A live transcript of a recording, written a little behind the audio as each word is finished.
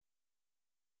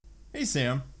Hey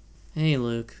Sam, Hey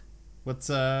Luke. what's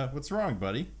wrong,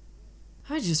 buddy?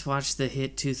 I just watched the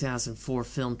hit 2004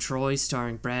 film Troy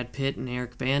starring Brad Pitt and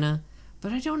Eric Bana,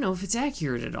 but I don't know if it's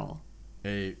accurate at all.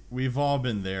 Hey, we've all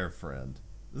been there, friend.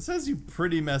 This has you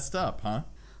pretty messed up, huh?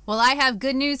 Well, I have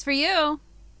good news for you.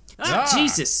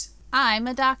 Jesus! I'm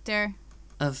a doctor.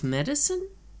 Of medicine?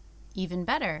 Even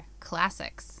better,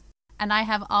 classics. And I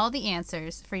have all the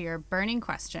answers for your burning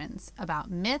questions about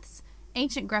myths,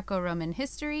 ancient Greco-Roman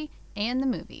history, and the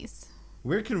movies.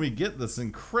 Where can we get this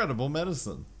incredible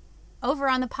medicine? Over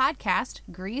on the podcast,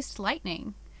 Greased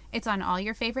Lightning. It's on all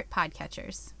your favorite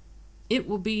podcatchers. It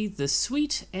will be the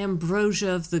sweet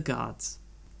ambrosia of the gods.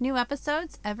 New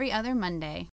episodes every other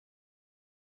Monday.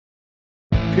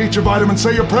 Eat your vitamins,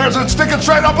 say your prayers, and stick it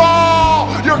straight up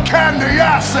all your candy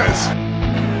asses!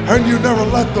 And you never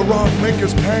let The Rock make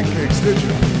his pancakes, did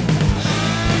you?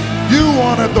 You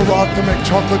wanted The Rock to make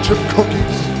chocolate chip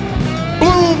cookies,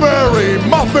 blueberry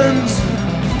muffins,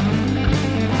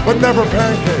 but never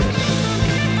pancakes.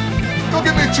 Go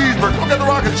get me a cheeseburger. Go get The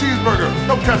Rock a cheeseburger.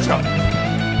 No ketchup.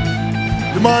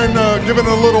 You mind giving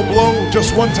it a little blow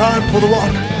just one time for The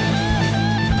Rock?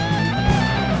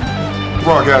 The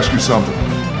Rock, ask you something.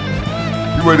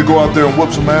 You ready to go out there and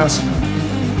whoop some ass? You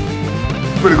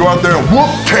ready to go out there and whoop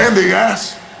candy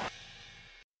ass?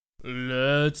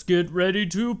 Let's get ready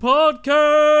to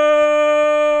podcast!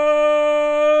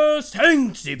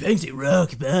 Hanksy Panksy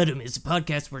Rock Bottom is a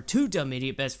podcast where two dumb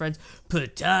idiot best friends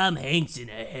put Tom Hanks in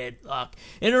a headlock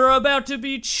and are about to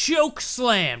be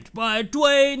choke-slammed by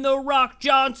Dwayne The Rock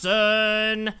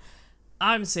Johnson.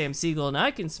 I'm Sam Siegel and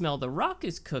I can smell The Rock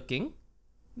is cooking,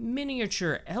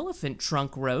 miniature elephant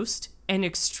trunk roast, and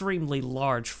extremely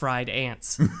large fried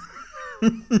ants.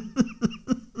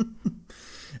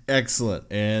 Excellent.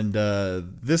 And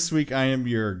this week I am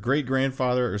your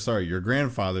grandfather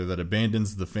that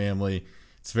abandons the family.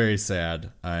 It's very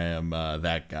sad. I am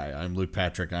that guy. I'm Luke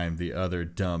Patrick. I am the other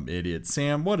dumb idiot.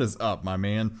 Sam, what is up, my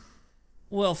man?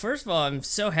 Well, first of all, I'm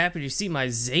so happy to see my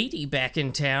Zadie back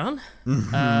in town.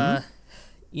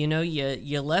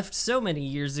 You left so many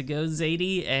years ago,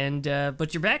 Zadie, and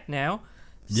but you're back now.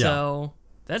 Yeah. So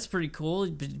that's pretty cool.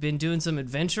 You've been doing some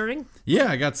adventuring?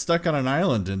 Yeah, I got stuck on an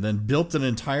island and then built an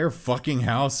entire fucking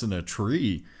house in a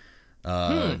tree.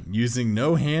 Using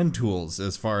no hand tools,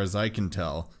 as far as I can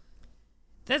tell.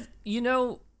 That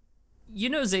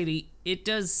Zadie, it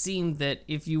does seem that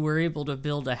if you were able to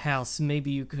build a house,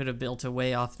 maybe you could have built a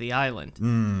way off the island.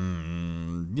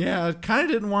 Yeah, I kind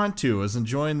of didn't want to. I was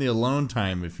enjoying the alone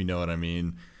time, if you know what I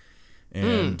mean.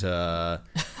 And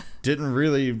didn't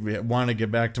really want to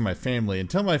get back to my family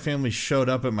until my family showed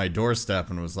up at my doorstep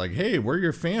and was like, hey, we're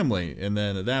your family. And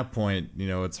then at that point,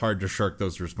 it's hard to shirk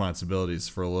those responsibilities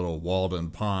for a little Walden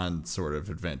Pond sort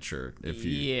of adventure, if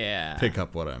you pick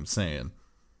up what I'm saying.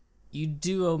 You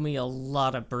do owe me a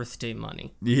lot of birthday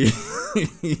money.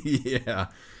 Yeah.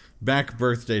 Back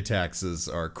birthday taxes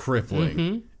are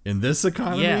crippling in this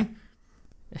economy. Yeah.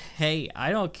 Hey,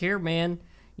 I don't care, man.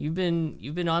 You've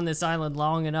been on this island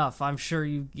long enough. I'm sure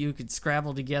you could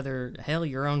scrabble together,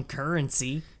 your own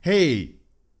currency. Hey,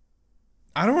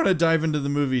 I don't want to dive into the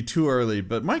movie too early,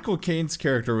 but Michael Caine's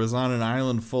character was on an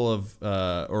island full of,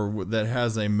 that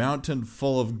has a mountain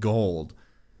full of gold.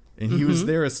 And he was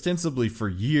there ostensibly for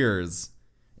years,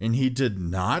 and he did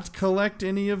not collect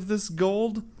any of this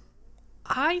gold?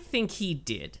 I think he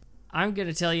did. I'm going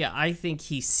to tell you, I think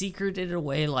he secreted it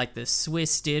away like the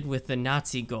Swiss did with the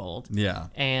Nazi gold. Yeah.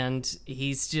 And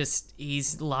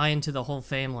he's lying to the whole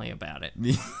family about it.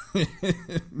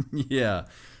 Yeah.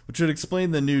 Which would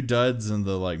explain the new duds and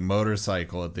the,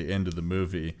 motorcycle at the end of the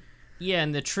movie. Yeah,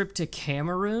 and the trip to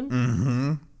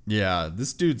Cameroon. Yeah,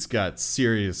 this dude's got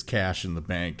serious cash in the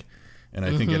bank, and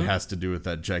I think it has to do with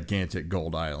that gigantic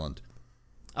gold island.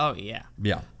 Oh, yeah.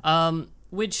 Yeah.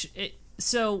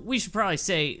 So we should probably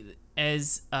say,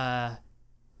 as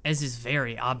is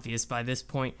very obvious by this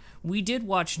point, we did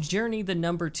watch Journey the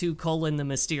Number 2: The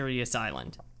Mysterious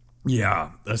Island. Yeah,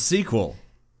 a sequel,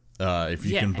 if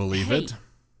you can believe it.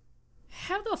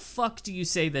 How the fuck do you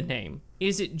say the name?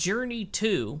 Is it Journey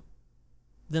to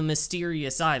the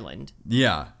Mysterious Island?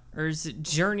 Yeah. Or is it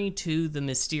Journey to the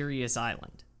Mysterious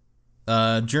Island?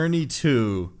 Journey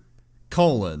to,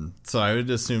 so I would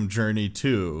assume Journey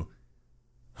to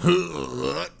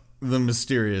the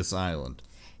Mysterious Island.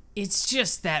 It's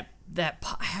just that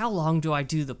how long do I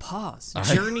do the pause?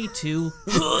 Journey to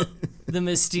the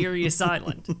Mysterious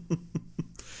Island.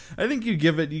 I think you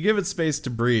give it space to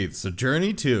breathe. So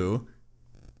Journey to.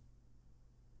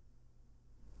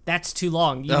 That's too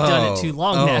long. You've done it too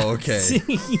long now. Oh, okay.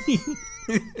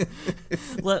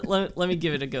 let me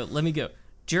give it a go. Let me go.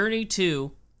 Journey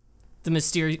to The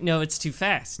mysterious... No, it's too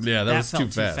fast. Yeah, that was too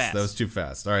felt fast. That was too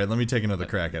fast. All right, let me take another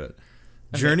crack at it.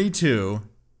 Journey to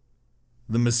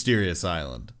the Mysterious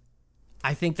Island.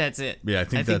 I think that's it. Yeah, I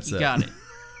think that's you it. got it.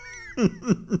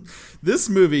 This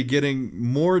movie getting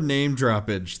more name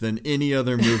droppage than any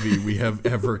other movie we have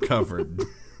ever covered.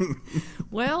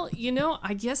 Well,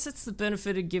 I guess it's the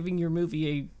benefit of giving your movie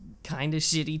a kind of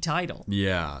shitty title.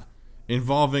 Yeah.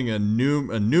 Involving a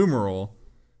numeral,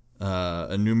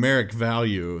 a numeric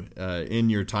value in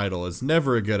your title is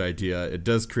never a good idea. It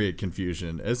does create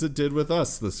confusion, as it did with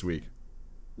us this week.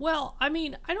 Well, I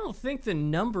mean, I don't think the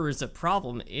number is a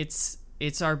problem. It's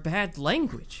our bad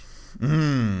language.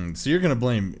 So you're going to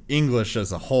blame English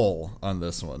as a whole on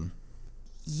this one.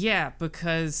 Yeah,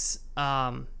 because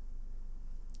in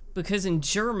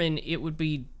German it would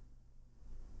be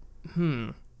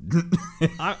I'm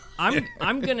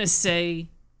gonna say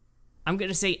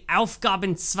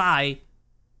Aufgaben 2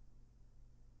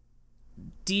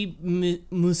 Die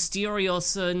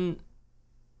Mysteriosen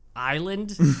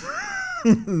Island.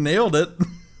 Nailed it.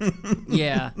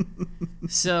 Yeah.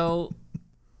 So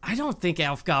I don't think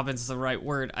Aufgaben's the right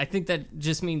word. I think that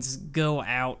just means go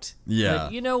out. Yeah.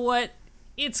 But you know what?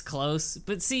 It's close.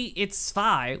 But see, it's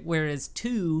zwei, whereas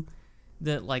two,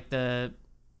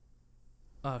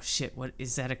 oh shit, what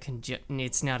is that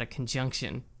it's not a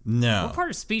conjunction. No. What part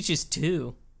of speech is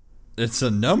two? It's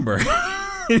a number.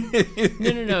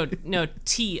 No,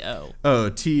 T-O. Oh,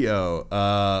 T-O.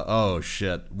 Oh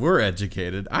shit. We're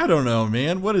educated. I don't know,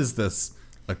 man. What is this?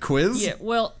 A quiz? Yeah,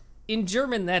 well, in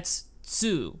German that's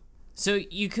zu. So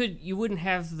you wouldn't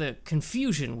have the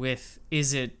confusion with,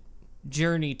 is it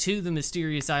Journey to the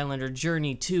Mysterious Island or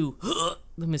Journey to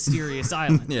the Mysterious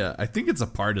Island? Yeah, I think it's a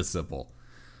participle.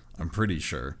 I'm pretty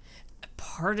sure.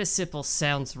 Participle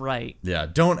sounds right. Yeah,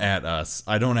 don't at us.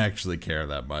 I don't actually care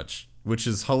that much, which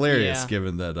is hilarious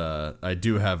given that I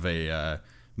do have a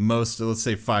let's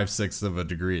say 5/6 of a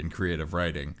degree in creative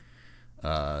writing.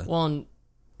 My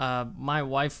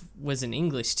wife was an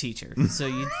English teacher, so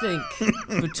you'd think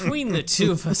between the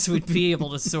two of us we'd be able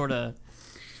to sort of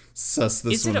suss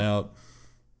this one out.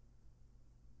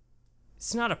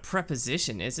 It's not a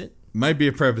preposition, is it? Might be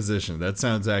a preposition. That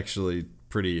sounds actually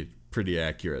pretty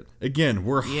accurate. Again,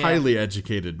 we're highly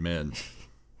educated men.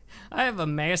 I have a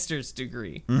master's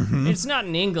degree. Mm-hmm. It's not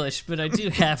in English, but I do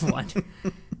have one.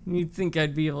 You'd think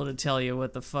I'd be able to tell you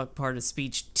what the fuck part of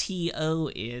speech T-O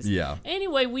is. Yeah.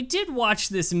 Anyway, we did watch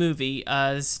this movie,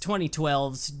 it's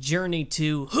 2012's Journey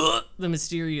to the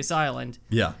Mysterious Island.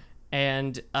 Yeah.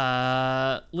 And,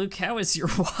 Luke, how was your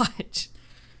watch?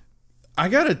 I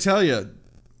gotta tell you,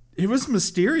 it was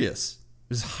mysterious. It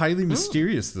was highly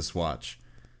mysterious, this watch.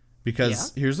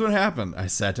 Because here's what happened. I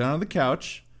sat down on the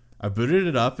couch. I booted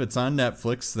it up. It's on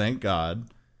Netflix, thank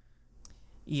God.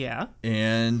 Yeah.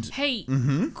 And hey,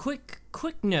 quick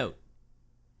note.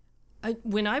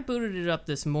 When I booted it up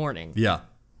this morning,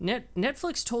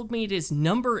 Netflix told me it is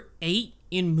number 8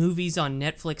 in movies on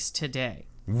Netflix today.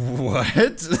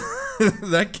 What?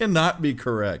 That cannot be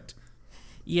correct.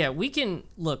 Yeah, we can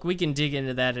dig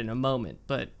into that in a moment,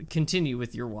 but continue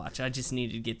with your watch. I just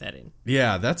needed to get that in.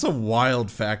 Yeah, that's a wild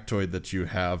factoid that you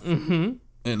have. Mm-hmm.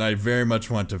 And I very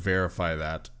much want to verify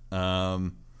that.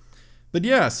 But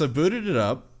yeah, so booted it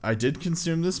up. I did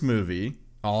consume this movie,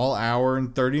 all hour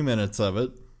and 30 minutes of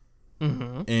it.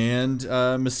 Mm-hmm.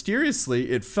 And mysteriously,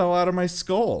 it fell out of my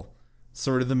skull.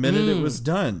 Sort of the minute it was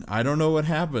done. I don't know what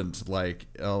happened. Like,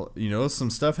 some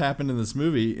stuff happened in this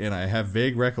movie, and I have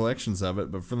vague recollections of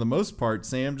it. But for the most part,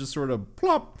 Sam just sort of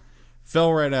plop,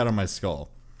 fell right out of my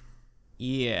skull.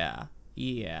 Yeah.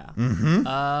 Mm-hmm.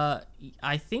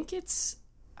 I think it's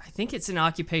an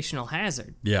occupational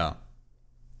hazard. Yeah.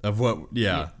 Of what?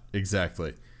 Yeah.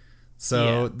 Exactly.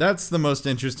 So that's the most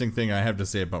interesting thing I have to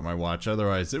say about my watch.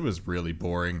 Otherwise, it was really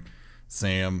boring.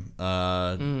 Sam,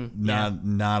 not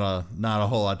a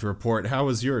whole lot to report. How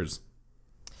was yours?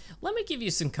 Let me give you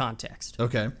some context.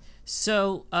 Okay.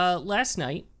 So last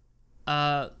night,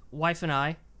 wife and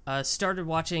I started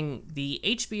watching the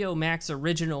HBO Max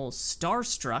original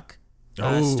Starstruck,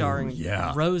 starring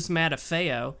Rose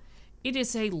Matafeo. It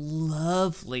is a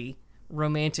lovely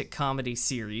romantic comedy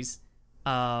series.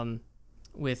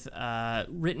 With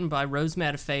written by Rose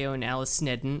Matafeo and Alice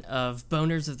Snedden of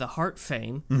Boners of the Heart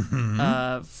fame,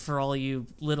 for all you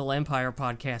Little Empire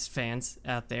podcast fans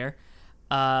out there,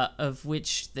 of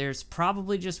which there's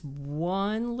probably just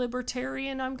one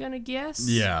libertarian, I'm gonna guess.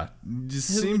 Yeah, just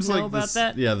seems like about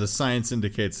that? Yeah, the science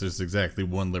indicates there's exactly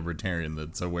one libertarian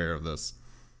that's aware of this.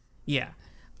 Yeah.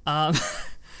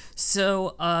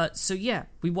 So yeah,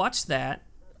 we watched that.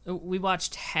 We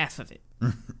watched half of it.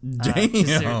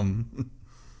 Damn.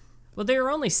 Well, there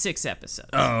are only 6 episodes.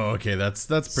 Oh, okay. That's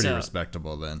pretty So-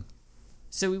 respectable then.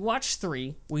 So we watched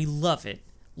 3. We love it.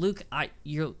 Luke,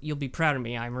 you'll be proud of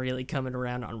me. I'm really coming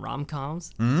around on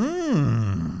rom-coms.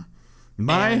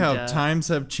 My, And, how times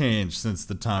have changed since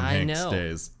the Tom I Hanks know.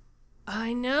 days.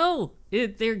 I know.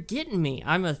 They're getting me.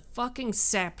 I'm a fucking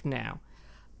sap now.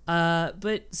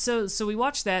 But so we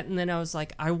watched that, and then I was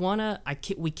like,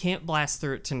 we can't blast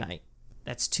through it tonight.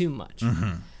 That's too much.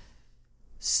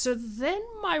 So then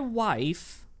my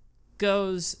wife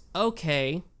goes,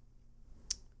 okay,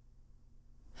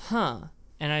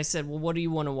 and I said, well, what do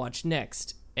you want to watch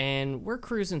next? And we're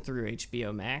cruising through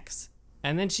HBO Max,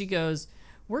 and then she goes,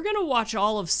 we're gonna watch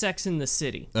all of Sex and the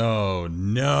City. Oh,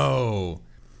 no.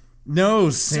 No,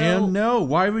 Sam, So- no.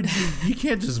 Why would you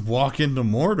can't just walk into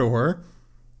Mordor.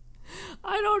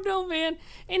 I don't know, man.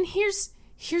 And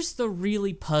here's the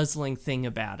really puzzling thing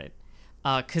about it,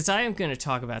 because I am going to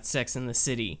talk about Sex and the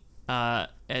City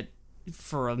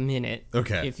for a minute,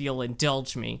 Okay. if you'll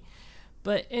indulge me.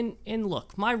 But and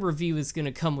look, my review is going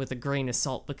to come with a grain of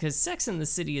salt because Sex and the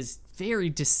City is very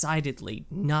decidedly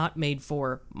not made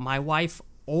for my wife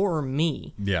or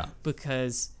me. Yeah.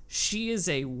 Because she is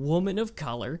a woman of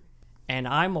color and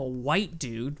I'm a white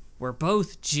dude. We're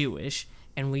both Jewish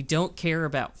and we don't care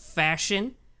about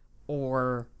fashion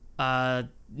or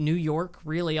New York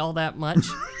really all that much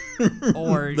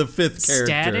or The fifth character.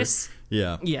 status.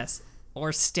 Yeah. Yes,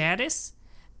 or status,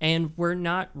 and we're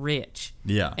not rich.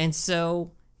 Yeah. And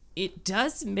so it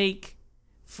does make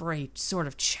for a sort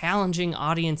of challenging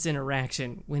audience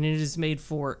interaction when it is made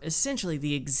for essentially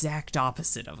the exact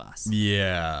opposite of us.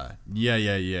 Yeah.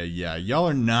 Y'all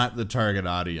are not the target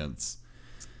audience.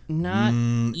 Not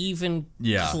even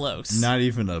Yeah. close. Not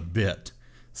even a bit.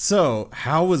 So,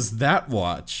 how was that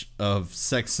watch of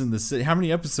Sex and the City? How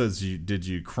many episodes did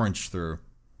you crunch through?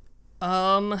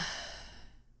 I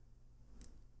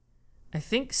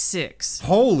think 6.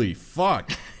 Holy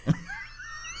fuck.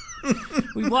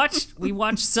 We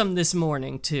watched some this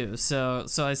morning too, so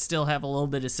I still have a little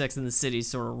bit of Sex in the City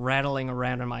sort of rattling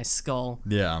around in my skull.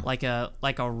 Yeah. Like a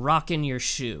rock in your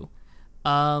shoe.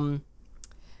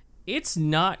 It's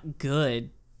not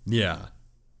good. Yeah.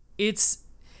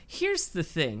 Here's the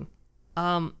thing.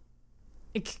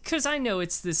 Because I know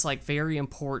it's this like very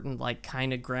important, like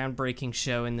kind of groundbreaking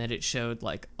show in that it showed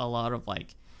like a lot of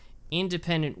like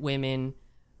independent women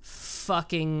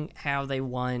fucking how they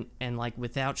want and like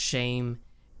without shame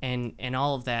and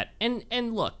all of that. And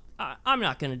look, I'm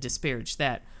not going to disparage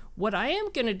that. What I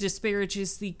am going to disparage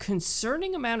is the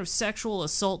concerning amount of sexual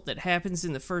assault that happens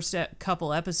in the first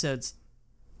couple episodes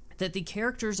that the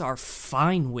characters are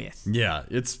fine with. Yeah.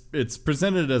 It's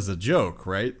presented as a joke,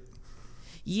 right?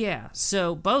 Yeah,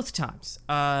 so both times.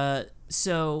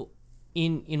 So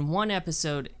in one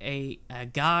episode, a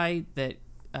guy that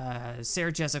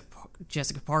Sarah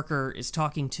Jessica Parker is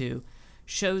talking to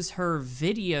shows her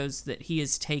videos that he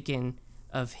has taken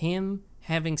of him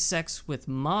having sex with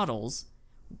models,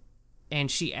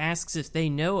 and she asks if they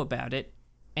know about it,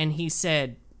 and he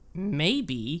said,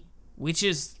 maybe, which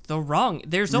is the wrong...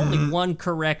 There's only one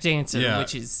correct answer, Yeah.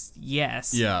 which is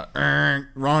yes. Yeah.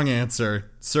 Wrong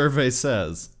answer. Survey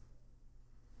says.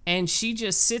 And she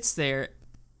just sits there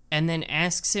and then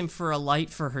asks him for a light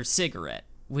for her cigarette,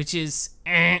 which is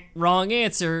wrong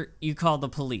answer. You call the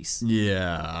police.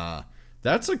 Yeah.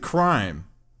 That's a crime.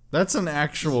 That's an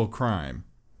actual crime.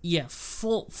 Yeah,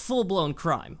 full blown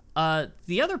crime.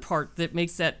 The other part that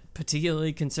makes that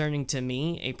particularly concerning to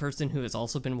me, a person who has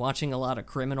also been watching a lot of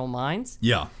Criminal Minds,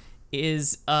 Yeah.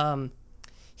 is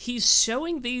he's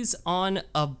showing these on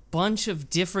a bunch of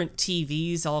different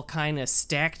TVs all kind of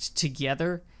stacked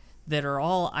together that are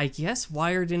all, I guess,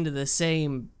 wired into the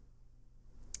same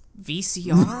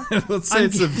VCR? Let's say I'm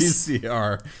it's a guessing.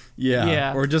 VCR. Yeah.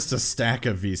 Yeah. Or just a stack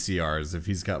of VCRs if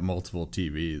he's got multiple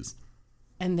TVs.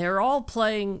 And they're all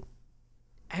playing...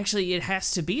 Actually, it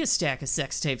has to be a stack of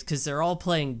sex tapes because they're all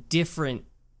playing different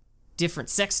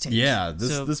sex tapes. Yeah,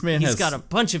 this man he's has- got a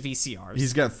bunch of VCRs.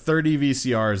 He's got 30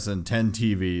 VCRs and 10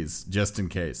 TVs just in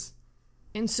case.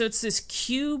 And so it's this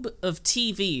cube of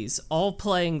TVs all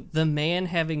playing the man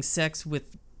having sex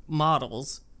with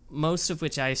models, most of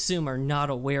which I assume are not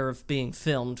aware of being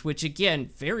filmed, which again,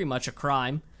 very much a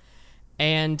crime.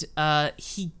 And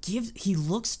he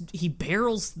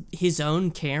barrels his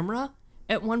own camera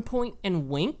at one point and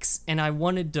winks, and I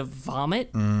wanted to vomit.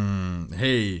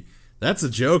 Hey, that's a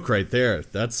joke right there.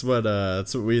 That's what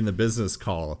we in the business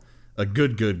call a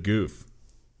good goof.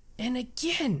 And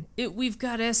again, we've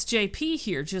got SJP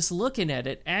here just looking at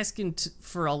it, asking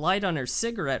for a light on her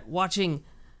cigarette, watching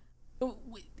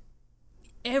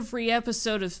every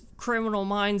episode of Criminal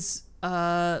Minds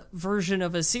version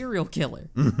of a serial killer.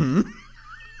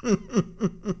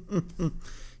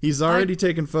 He's already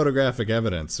taken photographic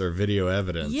evidence or video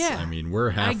evidence. Yeah. I mean, we're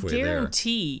halfway there. I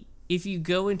guarantee if you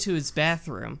go into his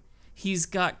bathroom, he's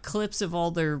got clips of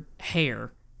all their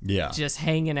hair just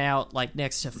hanging out like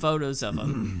next to photos of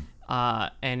them.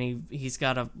 And he's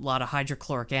got a lot of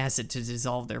hydrochloric acid to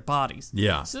dissolve their bodies.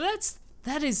 Yeah. So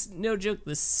that is no joke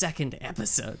the second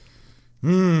episode.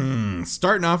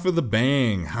 Starting off with a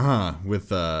bang,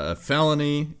 with a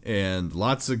felony and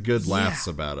lots of good laughs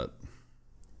about it.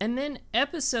 And then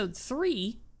episode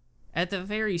 3, at the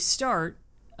very start,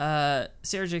 Sarah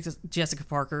Jessica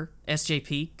Parker,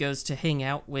 SJP, goes to hang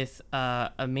out with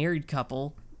a married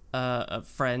couple of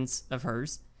friends of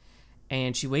hers.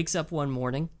 And she wakes up one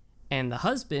morning, and the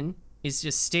husband is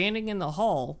just standing in the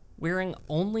hall wearing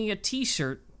only a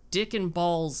t-shirt, dick and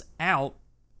balls out,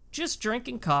 just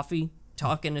drinking coffee,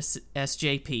 talking to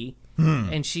SJP,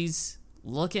 and she's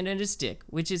looking at his dick,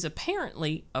 which is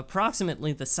apparently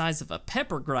approximately the size of a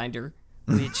pepper grinder,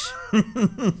 which...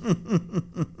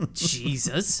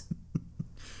 Jesus.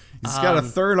 He's got a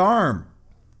third arm.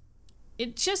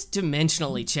 It's just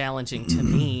dimensionally challenging to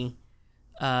me,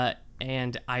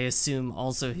 and I assume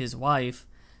also his wife.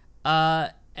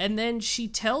 And then she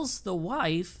tells the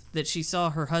wife that she saw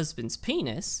her husband's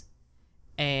penis,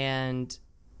 and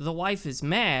the wife is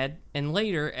mad, and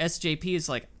later SJP is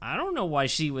like, I don't know why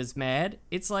she was mad.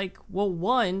 It's like, well,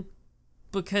 1,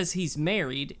 because he's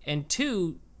married, and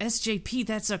 2, SJP,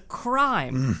 that's a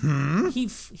crime. Mm-hmm.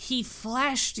 He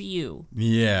flashed you.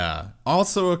 Yeah,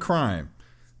 also a crime.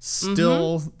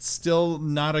 Still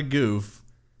not a goof.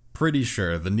 Pretty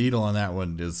sure the needle on that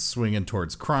one is swinging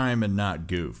towards crime and not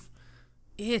goof.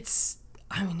 It's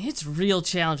real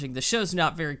challenging. The show's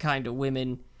not very kind to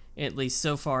women, at least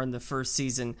so far in the first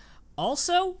season.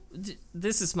 Also,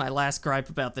 this is my last gripe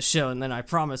about the show, and then I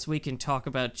promise we can talk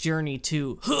about Journey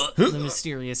to the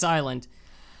Mysterious Island.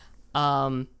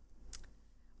 All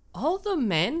the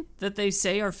men that they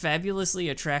say are fabulously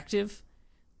attractive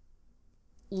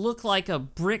look like a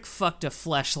brick fucked a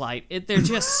fleshlight. They're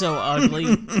just so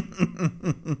ugly.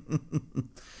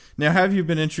 Now, have you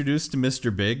been introduced to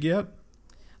Mr. Big yet?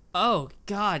 Oh,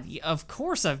 God, of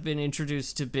course I've been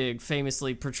introduced to Big,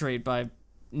 famously portrayed by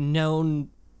known,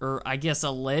 or I guess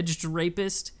alleged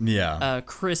rapist,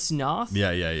 Chris Noth.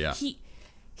 Yeah.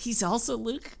 He's also,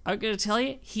 Luke, I'm going to tell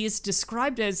you, he is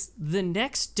described as the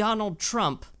next Donald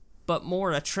Trump, but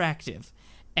more attractive.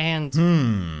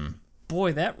 And,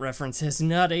 boy, that reference has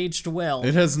not aged well.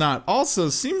 It has not. Also,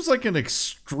 seems like an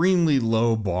extremely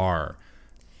low bar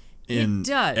in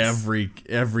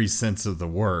every sense of the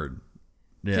word.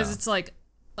 Because it's like,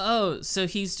 oh, so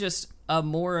he's just a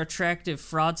more attractive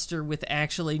fraudster with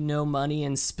actually no money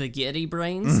and spaghetti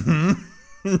brains?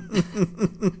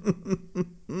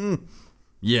 Mm-hmm.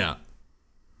 Yeah.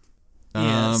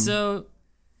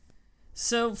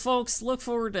 So folks, look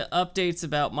forward to updates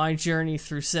about my journey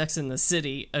through Sex and the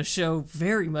City, a show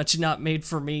very much not made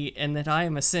for me, and that I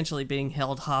am essentially being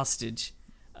held hostage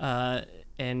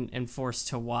and forced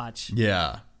to watch.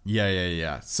 Yeah.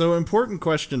 So, important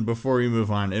question before we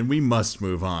move on, and we must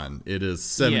move on. It is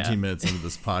 17 minutes into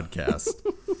this podcast,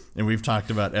 and we've talked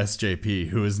about SJP,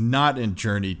 who is not in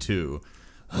Journey 2.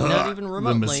 Not even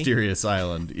remotely. The Mysterious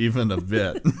Island, even a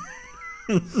bit.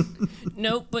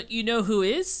 No, but you know who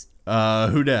is?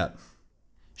 Who dat?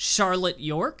 Charlotte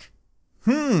York.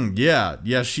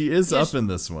 Yeah, she is up in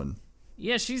this one.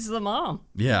 Yeah, she's the mom.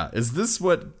 Yeah, is this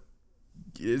what...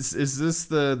 Is this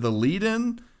the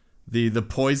lead-in? The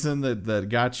poison that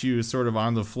got you sort of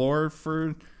on the floor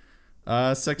for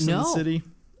Sex and the City?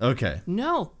 Okay.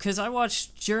 No, because I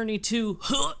watched Journey to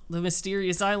the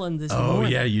Mysterious Island this morning. Oh,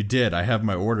 yeah, you did. I have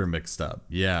my order mixed up.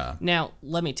 Yeah. Now,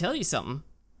 let me tell you something.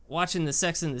 Watching the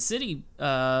Sex and the City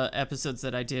episodes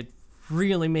that I did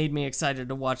really made me excited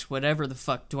to watch whatever the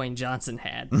fuck Dwayne Johnson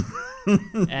had.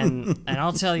 and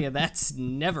I'll tell you, that's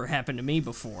never happened to me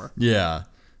before. Yeah.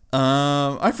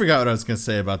 I forgot what I was going to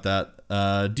say about that.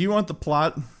 Do you want the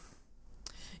plot?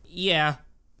 Yeah.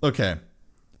 Okay.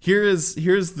 Here's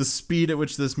the speed at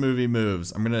which this movie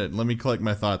moves. Let me collect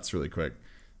my thoughts really quick.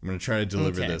 I'm going to try to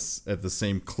deliver this at the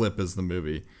same clip as the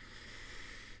movie.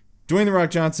 Dwayne The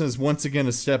Rock Johnson is once again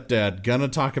a stepdad. Gonna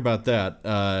talk about that.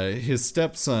 His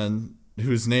stepson,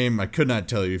 whose name I could not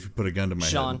tell you if you put a gun to my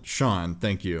head. Sean,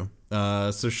 thank you.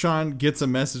 So Sean gets a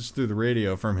message through the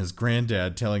radio from his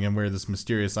granddad telling him where this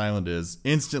mysterious island is.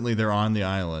 Instantly, they're on the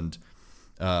island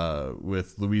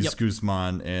with Luis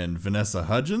Guzman and Vanessa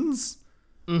Hudgens.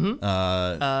 Mm-hmm.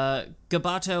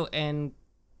 Gabato and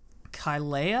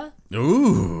Kylea?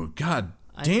 Ooh, god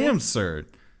damn, sir.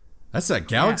 That's that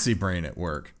galaxy brain at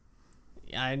work.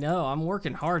 I know. I'm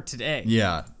working hard today.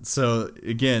 Yeah. So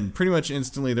again, pretty much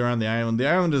instantly they're on the island. The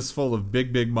island is full of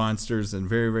big monsters and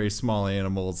very, very small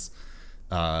animals.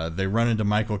 They run into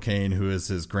Michael Caine, who is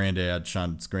his granddad,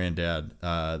 Sean's granddad.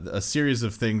 A series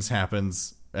of things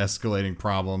happens, escalating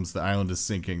problems. The island is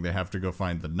sinking. They have to go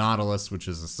find the Nautilus, which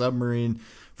is a submarine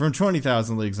from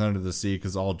 20,000 Leagues Under the Sea,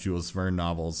 because all Jules Verne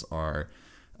novels are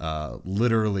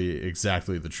literally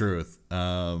exactly the truth.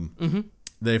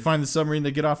 They find the submarine.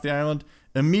 They get off the island.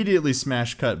 Immediately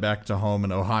smash cut back to home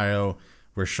in Ohio,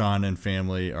 where Sean and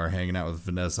family are hanging out with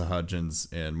Vanessa Hudgens,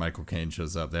 and Michael Caine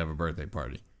shows up. They have a birthday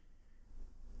party.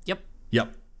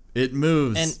 Yep. It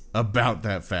moves about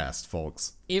that fast,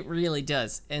 folks. It really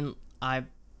does. And I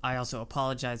also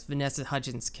apologize. Vanessa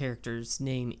Hudgens' character's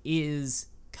name is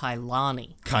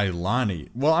Kailani. Kailani.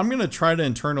 Well, I'm going to try to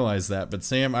internalize that, but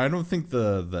Sam, I don't think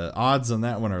the odds on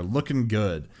that one are looking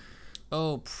good.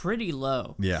 Oh, pretty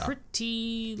low. Yeah.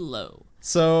 Pretty low.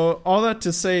 So, all that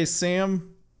to say,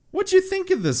 Sam, what'd you think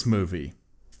of this movie?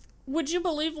 Would you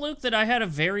believe, Luke, that I had a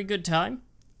very good time?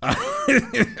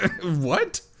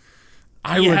 What?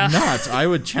 I would not. I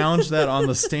would challenge that on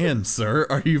the stand, sir.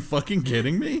 Are you fucking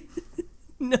kidding me?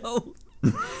 No,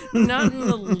 not in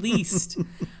the least.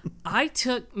 I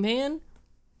don't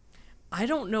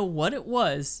know what it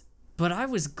was, but I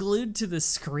was glued to the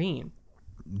screen.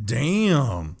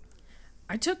 Damn.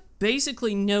 I took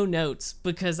basically no notes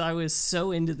because I was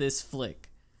so into this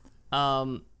flick.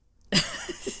 I had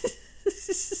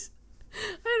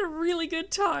a really good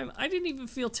time. I didn't even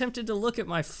feel tempted to look at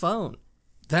my phone.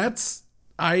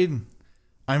 I'm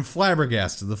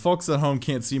flabbergasted. The folks at home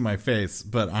can't see my face,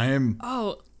 but I'm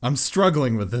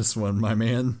struggling with this one, my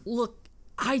man. Look,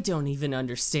 I don't even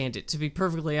understand it, to be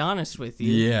perfectly honest with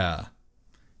you. Yeah.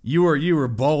 You were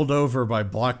bowled over by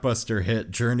blockbuster hit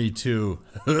Journey to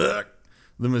the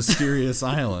Mysterious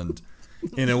Island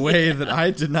in a way that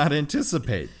I did not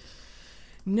anticipate.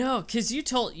 No, because you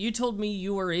told me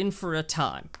you were in for a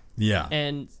time. Yeah.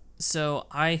 And so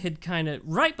I had kind of,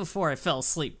 right before I fell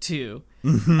asleep too.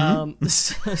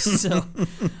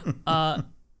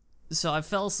 So I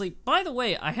fell asleep. By the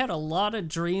way, I had a lot of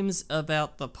dreams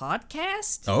about the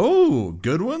podcast. Oh,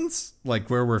 good ones? Like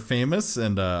where we're famous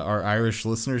and our Irish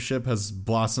listenership has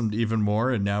blossomed even more,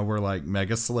 and now we're like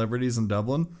mega celebrities in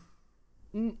Dublin?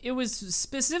 It was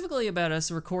specifically about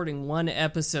us recording one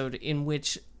episode in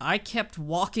which I kept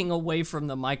walking away from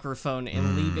the microphone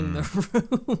and leaving the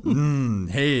room.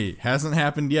 Hey, hasn't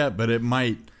happened yet, but it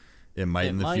might. It might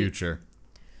in the future.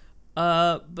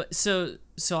 But so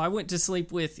I went to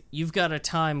sleep with "You've Got a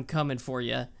Time Coming for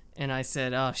You," and I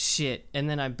said, "Oh shit!" And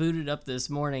then I booted up this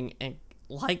morning, and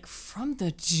like from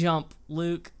the jump,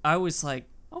 Luke, I was like,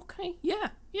 "Okay, yeah,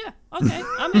 okay,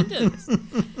 I'm into this."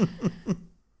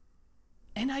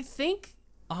 And I think,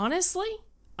 honestly,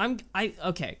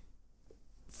 okay.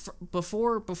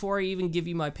 Before I even give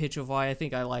you my pitch of why I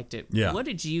think I liked it, what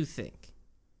did you think?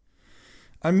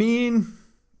 I mean,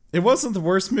 it wasn't the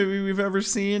worst movie we've ever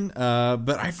seen,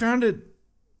 but I found it.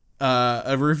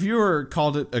 A reviewer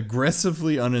called it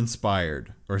aggressively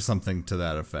uninspired, or something to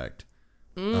that effect.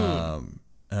 And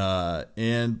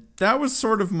that was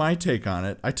sort of my take on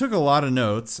it. I took a lot of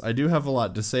notes. I do have a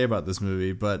lot to say about this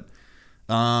movie, but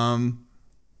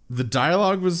the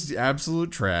dialogue was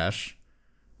absolute trash.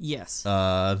 Yes.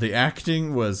 The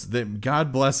acting was that,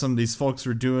 God bless them, these folks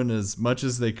were doing as much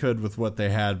as they could with what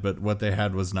they had, but what they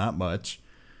had was not much.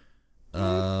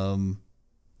 And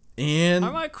I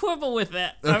might quibble with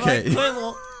that. Okay. I might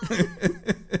quibble.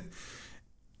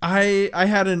 I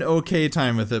had an okay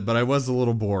time with it, but I was a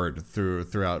little bored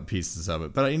throughout pieces of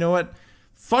it. But you know what?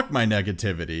 Fuck my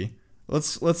negativity.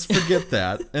 Let's forget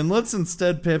that, and let's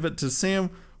instead pivot to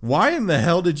Sam. Why in the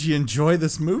hell did you enjoy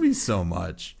this movie so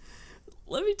much?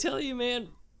 Let me tell you, man,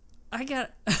 I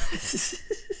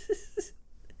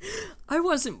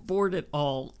wasn't bored at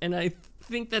all, and I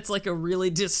think that's like a really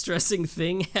distressing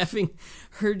thing, having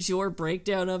heard your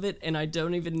breakdown of it, and I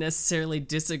don't even necessarily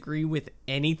disagree with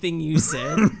anything you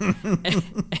said,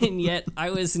 and yet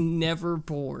I was never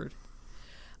bored.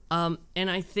 And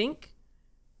I think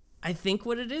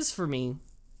what it is for me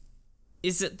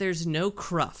is that there's no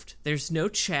cruft, there's no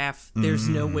chaff, there's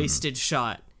no wasted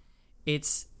shot.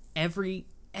 It's every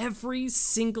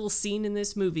single scene in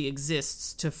this movie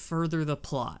exists to further the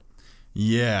plot.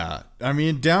 Yeah, I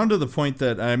mean, down to the point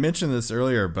that I mentioned this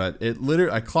earlier, but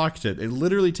I clocked it. It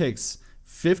literally takes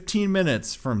 15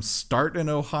 minutes from start in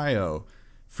Ohio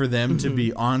for them to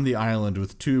be on the island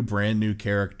with two brand new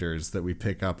characters that we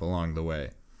pick up along the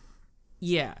way.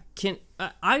 Yeah,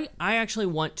 I actually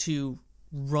want to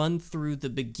run through the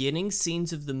beginning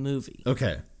scenes of the movie.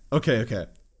 Okay.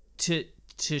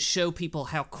 to show people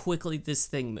how quickly this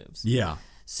thing moves. Yeah.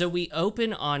 So we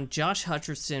open on Josh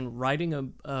Hutcherson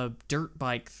riding a dirt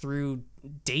bike through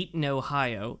Dayton,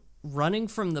 Ohio, running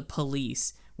from the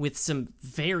police with some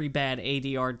very bad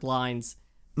ADR lines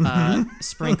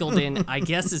sprinkled in, I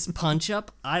guess, as punch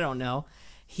up. I don't know.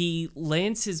 He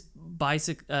lands his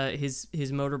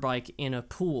his motorbike in a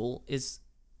pool, is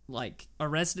like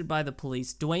arrested by the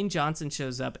police. Dwayne Johnson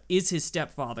shows up, is his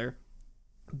stepfather,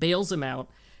 bails him out,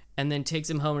 and then takes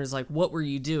him home and is like, "What were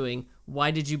you doing?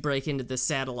 Why did you break into the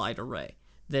satellite array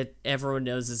that everyone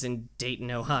knows is in Dayton,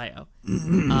 Ohio?"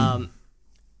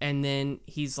 And then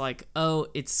he's like, "Oh,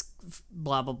 it's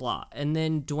blah, blah, blah." And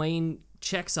then Dwayne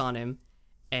checks on him,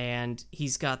 and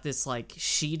he's got this, like,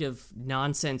 sheet of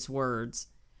nonsense words.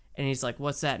 And he's like,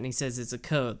 "What's that?" And he says, "It's a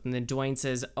code." And then Dwayne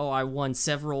says, "Oh, I won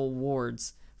several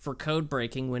awards for code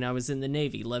breaking when I was in the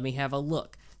Navy. Let me have a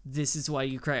look. This is why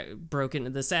you broke into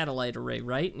the satellite array,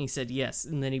 right?" And he said, "Yes."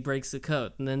 And then he breaks the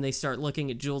code. And then they start looking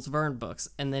at Jules Verne books.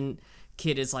 And then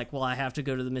Kid is like, "Well, I have to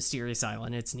go to the mysterious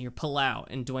island. It's near Palau."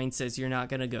 And Dwayne says, "You're not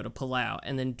going to go to Palau."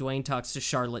 And then Dwayne talks to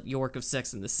Charlotte York of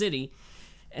Sex and the City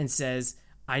and says,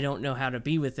 "I don't know how to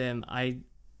be with him.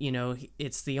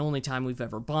 It's the only time we've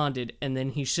ever bonded." And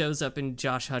then he shows up in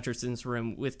Josh Hutcherson's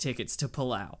room with tickets to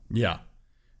Palau. Yeah.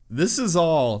 This is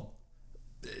all,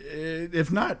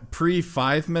 if not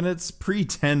pre-5 minutes,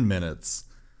 pre-10 minutes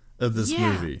of this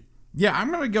movie. Yeah,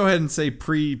 I'm going to go ahead and say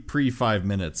pre-5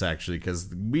 minutes, actually, because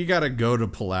we got to go to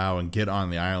Palau and get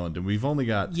on the island, and we've only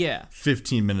got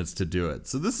 15 minutes to do it.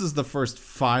 So this is the first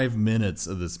 5 minutes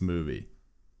of this movie.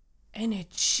 And it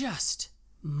just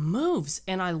moves,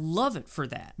 and I love it for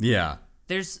that. Yeah.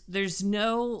 There's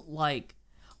no, like,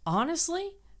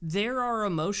 honestly, there are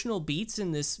emotional beats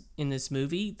in this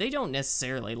movie. They don't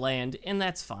necessarily land, and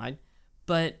that's fine,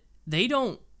 but they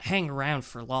don't hang around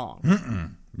for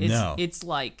long. No. It's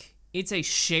like, it's a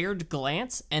shared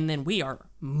glance, and then we are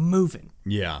moving.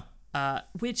 Yeah.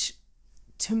 Which,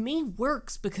 to me,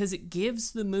 works because it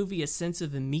gives the movie a sense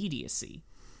of immediacy.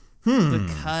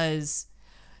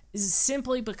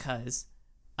 Simply because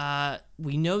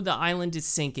we know the island is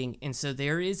sinking, and so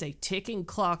there is a ticking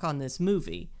clock on this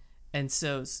movie. And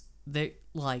so, the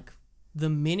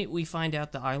minute we find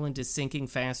out the island is sinking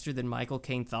faster than Michael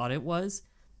Caine thought it was,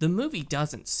 the movie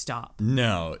doesn't stop.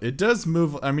 No, it does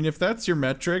move. I mean, if that's your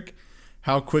metric,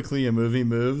 how quickly a movie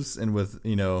moves, and with,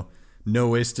 no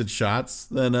wasted shots,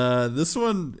 then this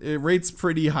one, it rates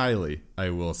pretty highly, I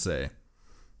will say.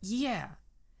 Yeah.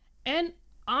 And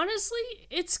honestly,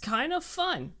 it's kind of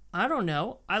fun. I don't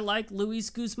know. I like Luis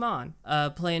Guzman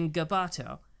playing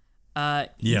Gabato.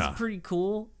 He's pretty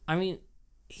cool. I mean,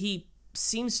 he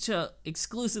seems to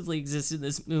exclusively exist in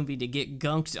this movie to get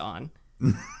gunked on.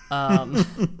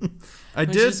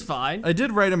 Which is fine. I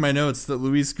did write in my notes that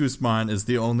Luis Guzman is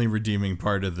the only redeeming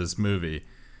part of this movie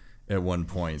at one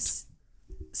point.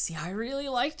 See, I really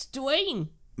liked Dwayne.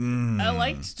 I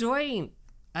liked Dwayne.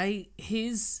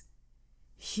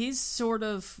 His sort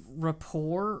of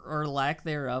rapport or lack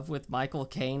thereof with Michael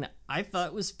Caine, I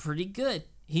thought was pretty good.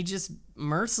 He just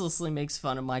mercilessly makes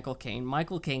fun of Michael Caine.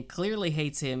 Michael Caine clearly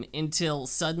hates him until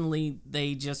suddenly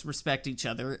they just respect each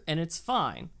other, and it's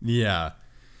fine. Yeah.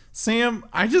 Sam,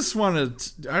 I just want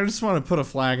to put a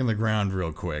flag in the ground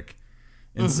real quick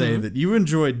and say that you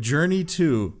enjoyed Journey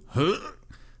to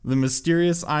the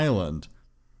Mysterious Island,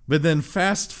 but then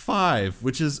Fast Five,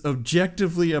 which is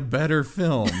objectively a better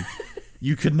film,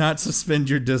 you could not suspend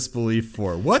your disbelief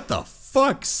for. What the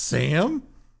fuck, Sam?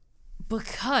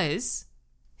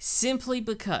 Simply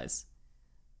because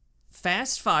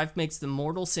Fast Five makes the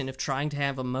mortal sin of trying to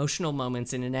have emotional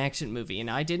moments in an action movie,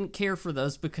 and I didn't care for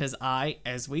those because I,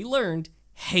 as we learned,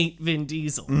 hate Vin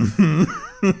Diesel.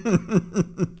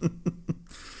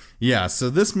 Yeah,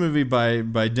 so this movie,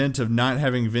 by dint of not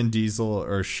having Vin Diesel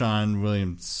or Sean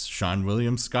William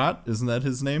Scott, isn't that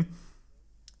his name?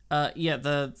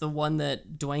 The one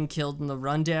that Dwayne killed in the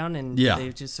rundown, and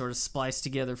they've just sort of spliced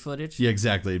together footage. Yeah,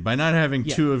 exactly. By not having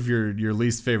two of your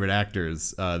least favorite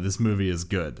actors, this movie is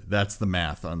good. That's the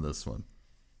math on this one.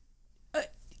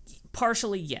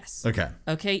 Partially, yes.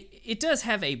 Okay. It does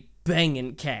have a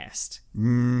banging cast.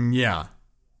 Yeah.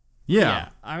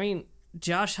 I mean,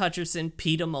 Josh Hutcherson,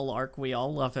 Peter Malark, we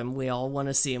all love him. We all want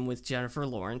to see him with Jennifer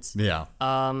Lawrence. Yeah.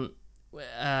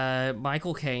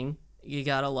 Michael Caine. You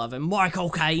gotta love him. Michael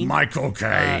Caine.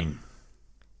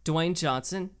 Dwayne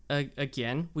Johnson,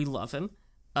 again, we love him.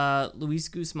 Luis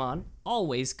Guzman,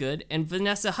 always good. And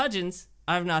Vanessa Hudgens,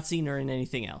 I've not seen her in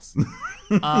anything else.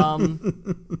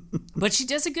 But she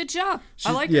does a good job.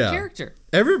 I like her character.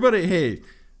 Everybody, hey,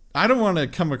 I don't want to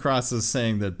come across as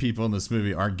saying that people in this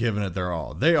movie aren't giving it their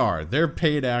all. They are. They're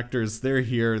paid actors. They're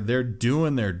here. They're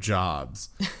doing their jobs.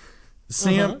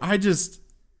 Sam,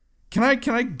 can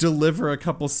I deliver a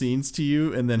couple scenes to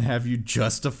you and then have you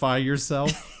justify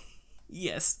yourself?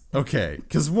 Yes. Okay,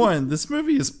 because one, this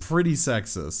movie is pretty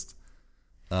sexist.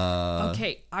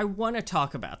 Okay, I want to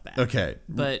talk about that. Okay,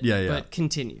 But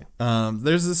continue.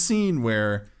 There's a scene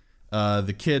where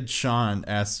the kid Sean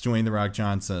asks Dwayne The Rock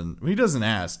Johnson. He doesn't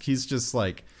ask. He's just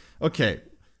like, okay,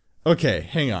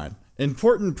 hang on.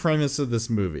 Important premise of this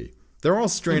movie. They're all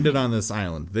stranded on this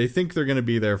island. They think they're going to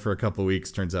be there for a couple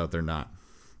weeks. Turns out they're not.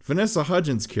 Vanessa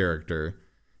Hudgens' character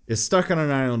is stuck on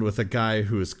an island with a guy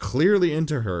who is clearly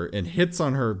into her and hits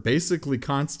on her basically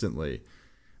constantly.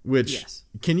 Which,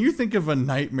 can you think of a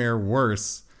nightmare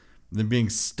worse than being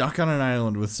stuck on an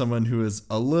island with someone who is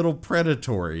a little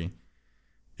predatory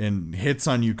and hits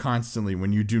on you constantly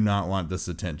when you do not want this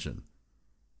attention?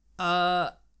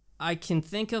 I can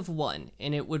think of one,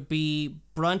 and it would be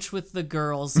Brunch with the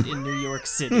Girls in New York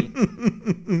City.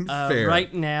 Fair.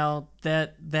 Right now,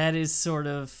 that is sort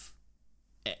of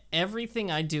everything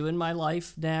I do in my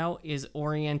life now is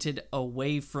oriented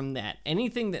away from that.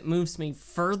 Anything that moves me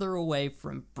further away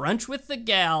from Brunch with the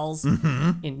Gals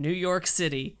in New York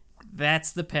City,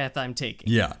 that's the path I'm taking.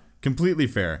 Yeah, completely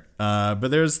fair. But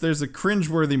there's a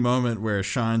cringeworthy moment where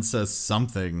Sean says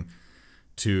something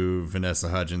to Vanessa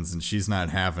Hudgens and she's not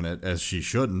having it, as she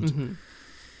shouldn't.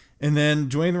 And then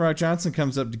Dwayne The Rock Johnson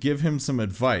comes up to give him some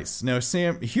advice. Now,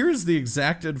 Sam, here's the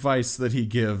exact advice that he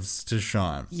gives to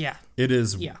Sean. Yeah.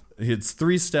 It's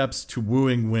 3 steps to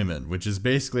wooing women, which is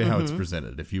basically how it's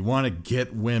presented. If you want to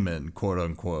get women, quote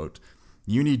unquote,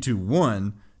 you need to,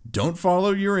 1, don't follow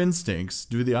your instincts.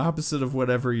 Do the opposite of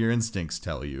whatever your instincts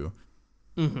tell you.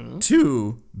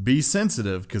 2, be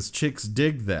sensitive, because chicks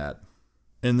dig that.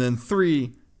 And then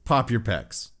 3, pop your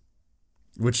pecs,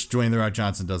 which Dwayne The Rock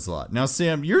Johnson does a lot. Now,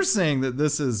 Sam, you're saying that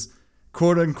this is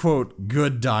quote unquote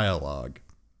good dialogue.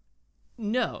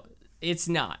 No, it's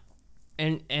not.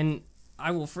 And I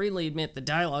will freely admit the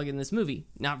dialogue in this movie,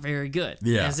 not very good.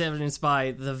 Yeah. As evidenced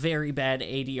by the very bad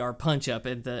ADR punch-up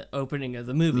at the opening of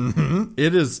the movie.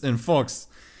 It is, and folks,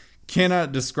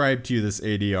 cannot describe to you this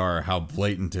ADR how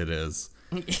blatant it is.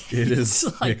 It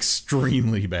is like,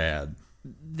 extremely bad.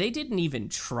 They didn't even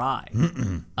try.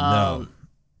 No.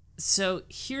 So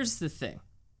here's the thing.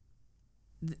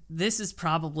 This is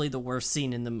probably the worst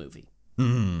scene in the movie.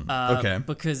 Okay.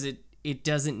 Because it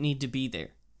doesn't need to be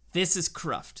there. This is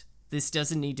Cruft. This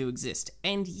doesn't need to exist.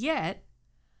 And yet,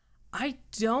 I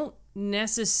don't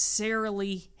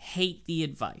necessarily hate the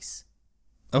advice.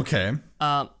 Okay.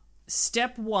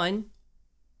 Step 1,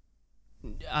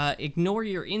 ignore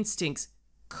your instincts,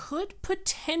 could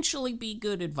potentially be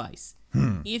good advice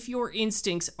if your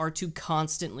instincts are to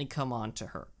constantly come on to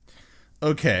her.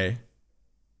 Okay.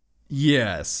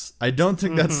 Yes. I don't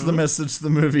think that's the message the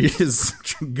movie is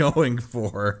going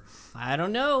for. I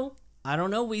don't know.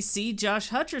 We see Josh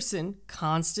Hutcherson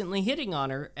constantly hitting on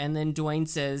her, and then Dwayne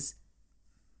says,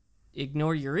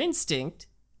 ignore your instinct,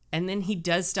 and then he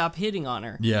does stop hitting on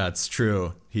her. Yeah, it's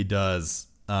true. He does.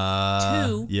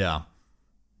 2, yeah.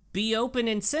 be open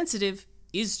and sensitive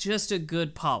is just a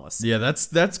good policy. Yeah,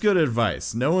 that's good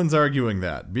advice. No one's arguing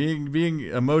that. Being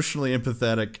emotionally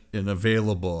empathetic and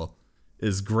available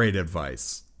is great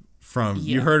advice.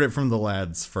 You heard it from the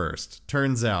lads first.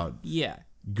 Turns out,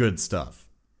 good stuff.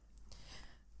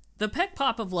 The peck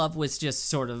pop of love was just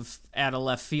sort of out of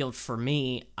left field for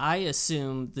me. I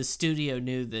assume the studio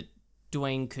knew that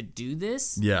Dwayne could do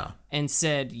this. Yeah. And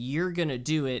said, you're going to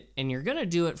do it, and you're going to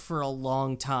do it for a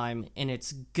long time, and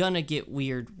it's going to get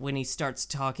weird when he starts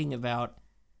talking about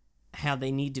how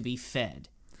they need to be fed.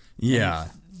 Yeah.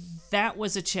 That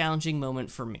was a challenging moment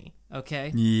for me,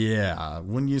 okay? Yeah.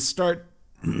 When you start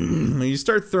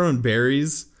throwing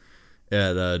berries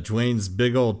at Dwayne's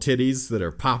big old titties that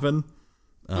are popping,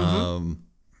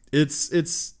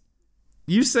 it's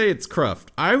you say it's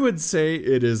Cruft. I would say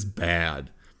it is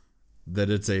bad. That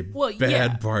it's a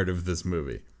bad part of this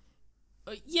movie.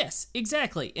 Yes,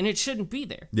 exactly. And it shouldn't be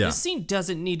there. Yeah. This scene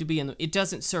doesn't need to be it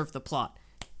doesn't serve the plot.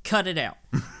 Cut it out.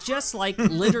 Just like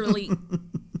literally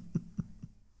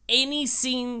any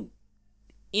scene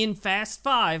in Fast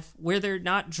 5 where they're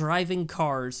not driving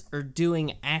cars or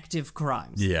doing active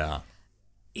crimes. Yeah.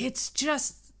 It's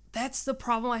just, that's the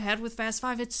problem I had with Fast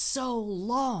 5. It's so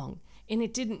long. And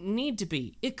it didn't need to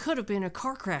be. It could have been a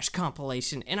car crash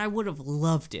compilation, and I would have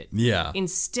loved it. Yeah.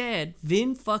 Instead,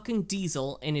 Vin fucking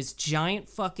Diesel and his giant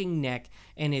fucking neck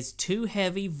and his too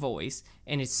heavy voice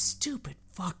and his stupid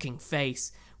fucking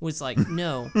face was like,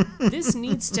 no, this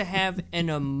needs to have an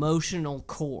emotional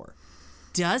core.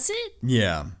 Does it?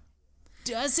 Yeah.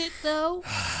 Does it though?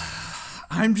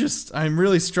 I'm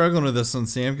really struggling with this one,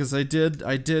 Sam, because I did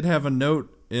have a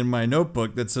note in my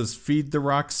notebook that says "Feed the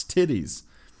Rock's titties."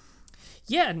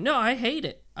 Yeah, no, I hate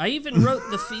it. I even wrote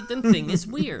the feed them thing is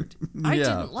weird. I Yeah.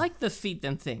 didn't like the feed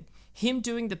them thing. Him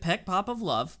doing the peck pop of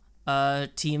love,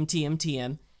 TM TM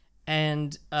TM,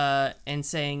 and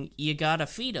saying you gotta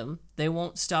feed them. They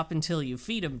won't stop until you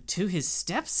feed them to his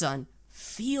stepson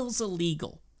feels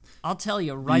illegal. I'll tell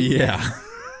you right now.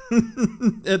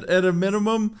 Yeah. At a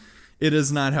minimum, it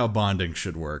is not how bonding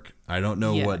should work. I don't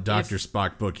know Yeah, what Dr.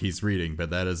 Spock book he's reading, but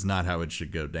that is not how it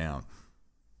should go down.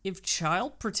 If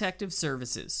Child Protective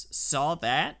Services saw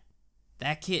that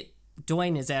kid,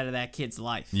 Dwayne is out of that kid's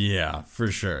life. Yeah,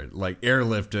 for sure. Like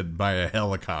airlifted by a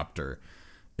helicopter,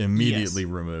 immediately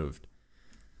removed.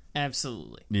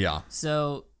 Absolutely. Yeah.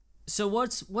 So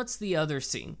what's the other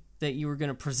scene that you were going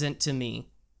to present to me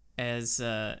as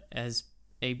an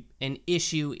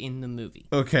issue in the movie?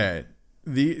 Okay.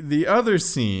 The other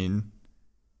scene.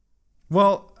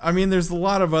 Well, I mean, there's a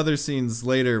lot of other scenes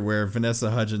later where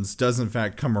Vanessa Hudgens does in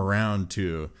fact come around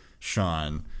to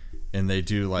Sean, and they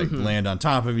do land on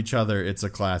top of each other. It's a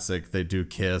classic. They do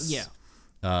kiss. Yeah.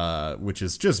 Which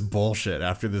is just bullshit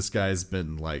after this guy's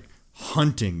been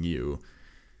hunting you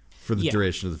for the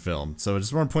duration of the film. So I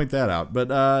just want to point that out.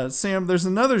 But Sam, there's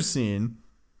another scene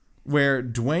where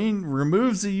Dwayne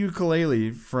removes a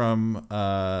ukulele from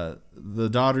the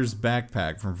daughter's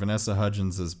backpack, from Vanessa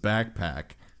Hudgens'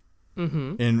 backpack.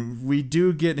 Mm-hmm. And we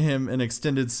do get him an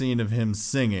extended scene of him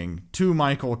singing to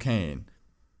Michael Caine.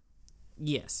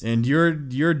 Yes. And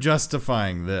you're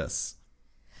justifying this.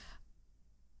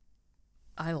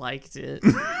 I liked it.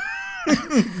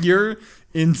 You're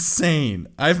insane.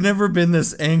 I've never been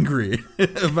this angry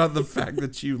about the fact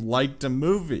that you liked a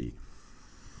movie.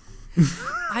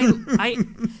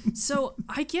 So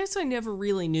I guess I never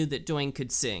really knew that Dwayne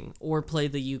could sing or play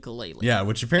the ukulele. Yeah,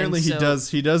 which apparently And he so- does.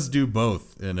 He does do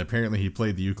both, and apparently he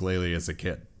played the ukulele as a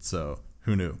kid. So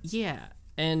who knew? Yeah,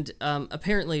 and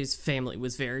apparently his family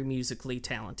was very musically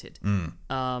talented.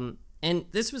 And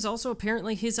this was also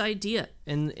apparently his idea,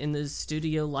 and the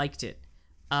studio liked it.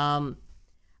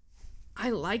 I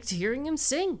liked hearing him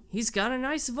sing. He's got a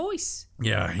nice voice.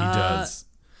 Yeah, he does.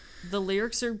 The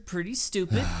lyrics are pretty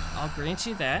stupid, I'll grant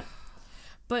you that.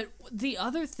 But the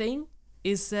other thing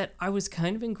is that I was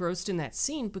kind of engrossed in that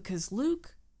scene because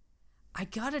Luke, I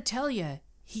gotta tell you,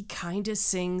 he kind of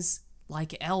sings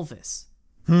like Elvis.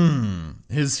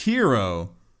 His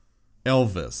hero,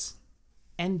 Elvis.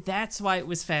 And that's why it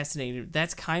was fascinating.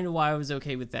 That's kind of why I was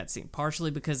okay with that scene.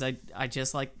 Partially because I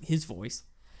just like his voice,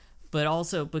 but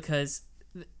also because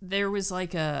there was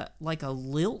like a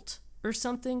lilt or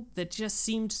something that just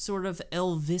seemed sort of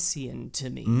Elvisian to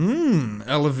me.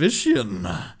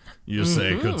 Elvision, you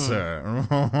say, good sir.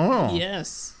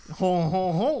 Yes. Ho,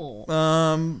 ho,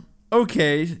 ho.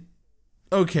 Okay.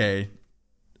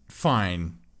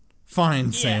 Fine,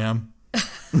 Sam.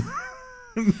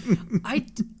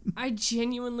 I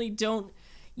genuinely don't...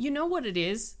 You know what it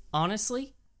is,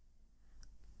 honestly?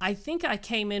 I think I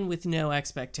came in with no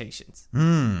expectations.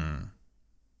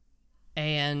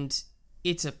 And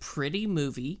it's a pretty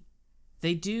movie.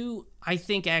 They do, I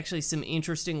think, actually some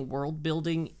interesting world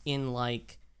building in,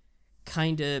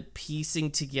 kind of piecing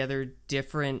together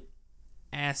different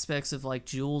aspects of,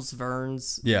 Jules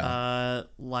Verne's,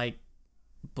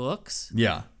 books.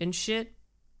 Yeah. And shit.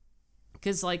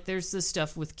 Because, there's this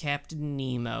stuff with Captain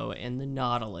Nemo and the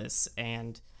Nautilus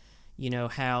and,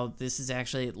 how this is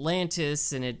actually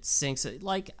Atlantis and it sinks.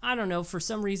 I don't know, for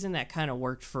some reason that kind of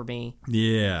worked for me.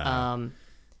 Yeah.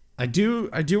 I do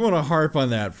want to harp on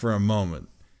that for a moment.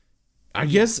 I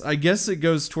guess it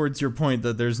goes towards your point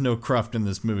that there's no cruft in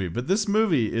this movie, but this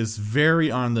movie is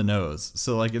very on the nose.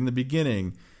 So, in the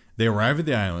beginning, they arrive at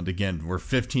the island. Again, we're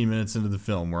 15 minutes into the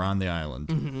film. We're on the island.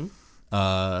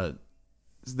 Mm-hmm.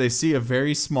 They see a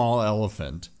very small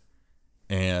elephant,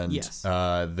 and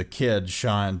the kid,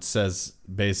 Sean, says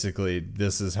basically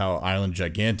this is how island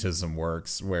gigantism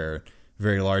works, where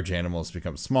very large animals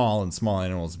become small and small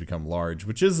animals become large,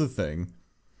 which is a thing.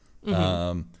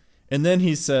 Mm-hmm. And then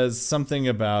he says something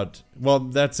about, well,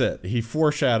 that's it. He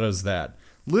foreshadows that.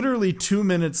 Literally 2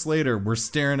 minutes later, we're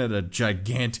staring at a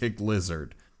gigantic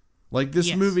lizard.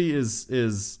 This movie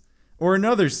is, or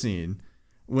another scene,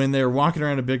 when they're walking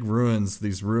around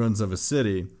these ruins of a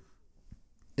city,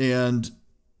 and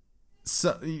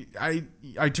so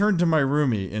I turned to my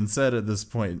roomie and said at this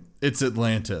point, it's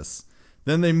Atlantis.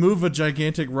 Then they move a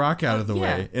gigantic rock out of the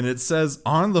way, and it says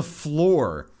on the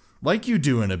floor, like you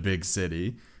do in a big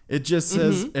city, it just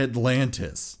says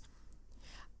Atlantis.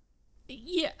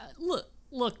 Yeah,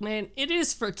 look, man, it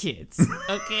is for kids,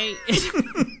 okay?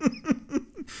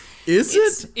 Is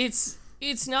it?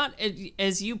 It's not,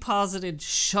 as you posited,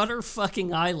 Shutter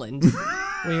fucking Island,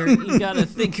 where you gotta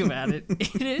think about it.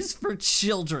 It is for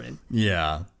children.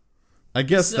 Yeah. I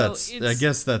guess So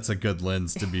that's a good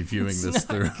lens to be viewing this It's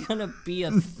through. not gonna be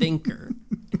a thinker.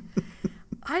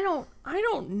 I don't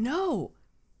know.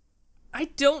 I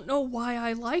don't know why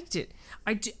I liked it.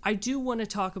 I do want to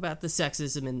talk about the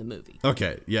sexism in the movie.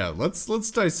 Okay, yeah, let's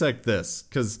dissect this,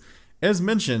 because as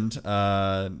mentioned,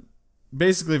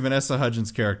 basically Vanessa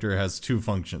Hudgens' character has two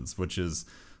functions, which is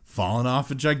falling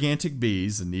off of gigantic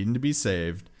bees and needing to be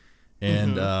saved,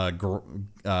 and ogling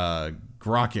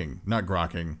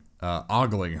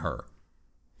her.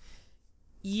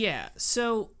 Yeah,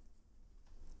 so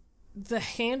the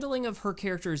handling of her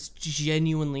character is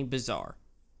genuinely bizarre,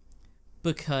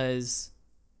 because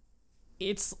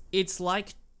it's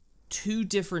like two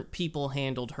different people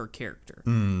handled her character.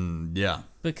 Yeah.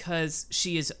 Because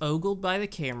she is ogled by the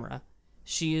camera.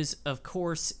 She is, of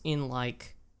course, in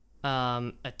like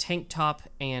a tank top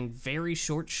and very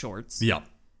short shorts. Yeah.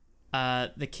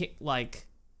 Like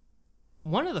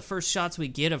one of the first shots we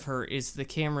get of her is the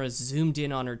camera zoomed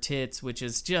in on her tits, which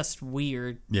is just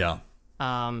weird. Yeah.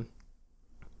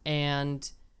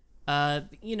 And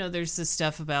there's this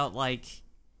stuff about like,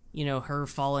 her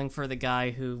falling for the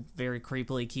guy who very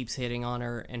creepily keeps hitting on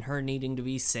her, and her needing to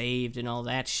be saved and all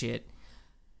that shit.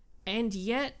 And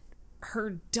yet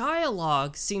her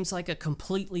dialogue seems like a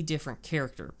completely different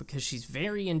character, because she's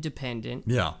very independent.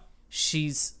 Yeah.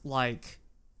 She's like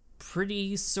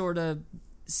pretty sort of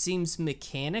seems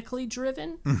mechanically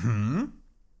driven.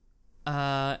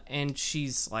 And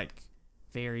she's like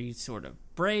very sort of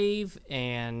brave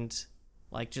and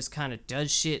like just kind of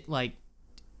does shit, like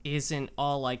isn't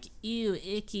all like ew,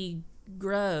 icky,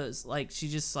 gross. Like she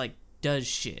just like does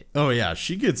shit. Oh yeah,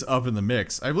 she gets up in the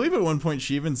mix. I believe at one point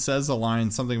she even says a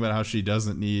line, something about how she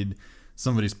doesn't need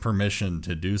somebody's permission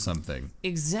to do something.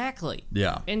 Exactly.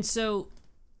 Yeah. And so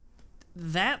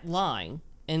that line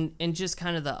and just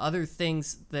kind of the other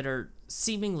things that are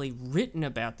seemingly written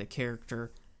about the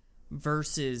character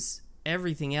versus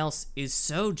everything else is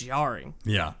so jarring.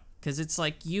 Yeah. Because it's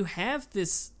like you have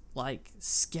this like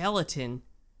skeleton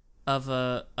of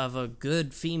a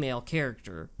good female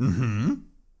character. And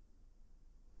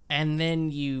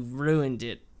then you ruined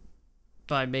it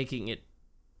by making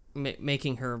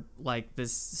her like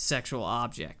this sexual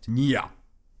object. Yeah.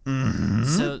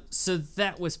 So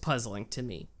that was puzzling to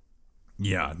me.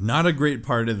 Yeah, not a great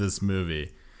part of this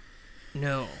movie.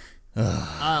 No.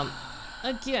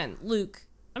 Again, Luke,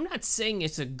 I'm not saying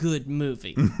it's a good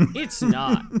movie. It's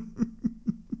not.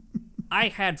 I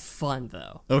had fun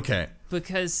though. Okay.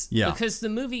 Because the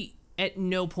movie at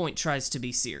no point tries to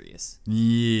be serious.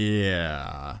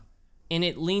 Yeah. And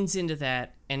it leans into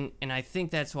that, and I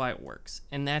think that's why it works.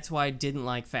 And that's why I didn't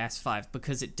like Fast Five,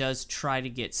 because it does try to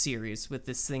get serious with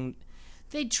this thing.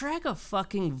 They drag a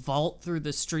fucking vault through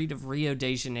the street of Rio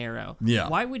de Janeiro. Yeah.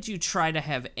 Why would you try to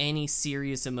have any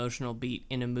serious emotional beat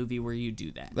in a movie where you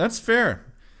do that? That's fair.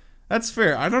 That's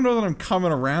fair. I don't know that I'm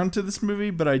coming around to this movie,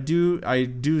 but I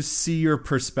do see your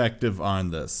perspective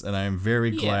on this, and I am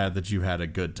very glad that you had a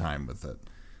good time with it,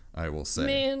 I will say.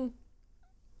 Man,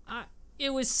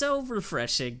 it was so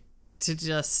refreshing to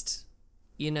just,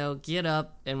 get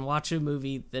up and watch a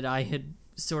movie that I had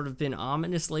sort of been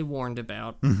ominously warned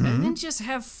about, and then just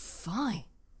have fun.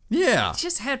 Yeah.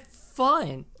 Just had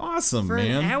fun. Awesome, for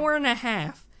man. For an hour and a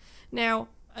half. Now,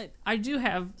 I do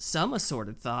have some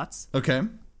assorted thoughts. Okay.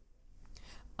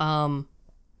 Gabato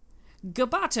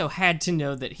had to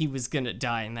know that he was gonna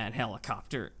die in that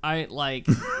helicopter.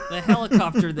 The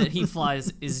helicopter that he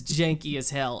flies is janky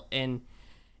as hell, and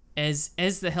as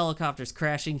the helicopter's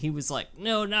crashing, he was like,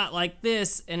 no, not like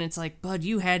this, and it's like, bud,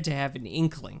 you had to have an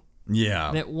inkling.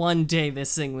 Yeah. That one day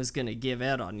this thing was gonna give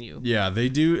out on you. Yeah, they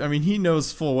do. I mean, he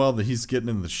knows full well that he's getting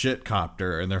in the shit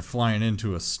copter and they're flying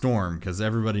into a storm, because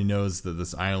everybody knows that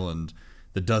this island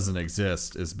that doesn't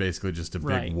exist is basically just a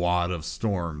big wad of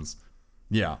storms.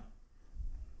 Yeah.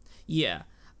 Yeah.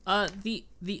 The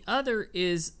other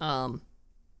is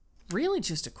really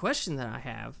just a question that I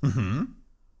have.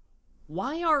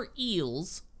 Why are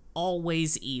eels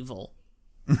always evil?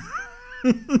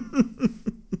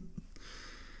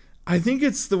 I think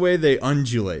it's the way they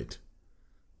undulate.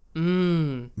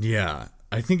 Yeah.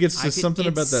 I think it's just something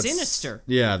about that sinister.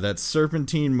 Yeah, that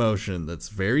serpentine motion that's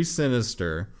very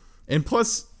sinister. And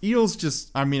plus, eels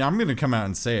just, I mean, I'm going to come out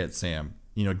and say it, Sam.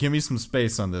 Give me some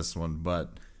space on this one,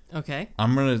 but okay.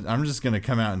 I'm just going to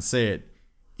come out and say it.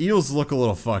 Eels look a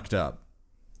little fucked up.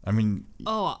 I mean,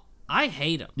 I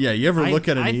hate them. Yeah, you ever look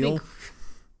at an eel?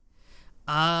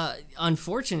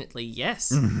 Unfortunately,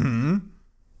 yes.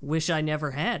 wish I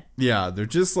never had. Yeah, they're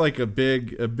just like a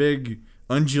big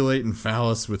undulating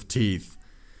phallus with teeth,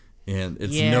 and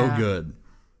it's no good.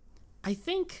 I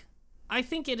think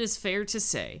it is fair to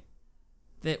say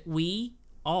that we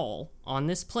all on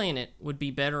this planet would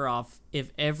be better off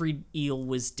if every eel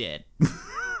was dead.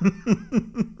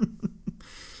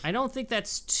 I don't think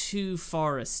that's too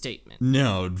far a statement.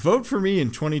 No, vote for me in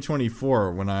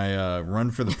 2024 when I run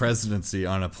for the presidency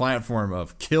on a platform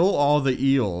of kill all the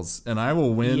eels, and I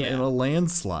will win in a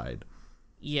landslide.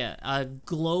 Yeah, a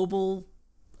global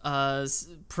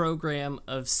program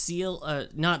of seals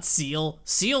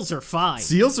are fine.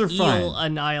 Seals are fine. Eel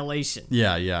annihilation.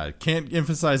 Yeah. Can't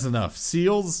emphasize enough.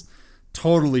 Seals,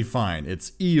 totally fine.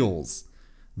 It's eels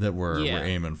that we're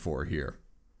aiming for here.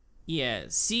 Yeah,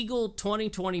 Seagull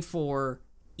 2024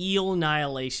 eel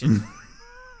annihilation.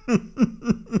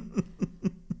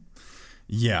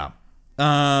 Yeah.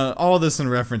 All this in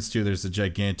reference to there's a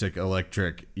gigantic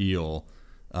electric eel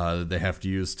that they have to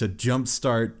use to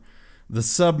jumpstart the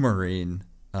submarine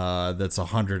that's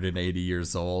 180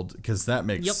 years old, because that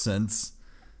makes sense.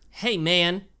 Hey,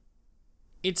 man.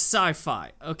 It's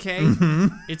sci-fi, okay?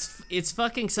 It's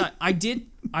fucking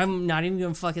I'm not even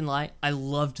gonna fucking lie. I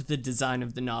loved the design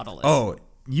of the Nautilus. Oh,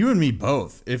 you and me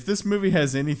both. If this movie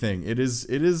has anything, it is,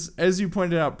 as you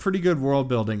pointed out, pretty good world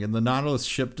building, and the Nautilus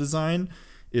ship design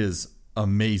is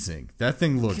amazing. That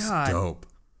thing looks dope.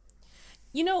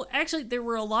 You know, actually, there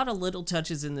were a lot of little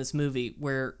touches in this movie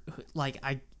where, like,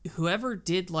 whoever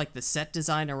did, like, the set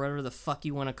design or whatever the fuck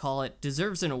you want to call it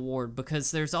deserves an award,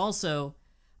 because there's also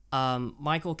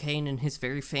Michael Caine and his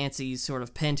very fancy sort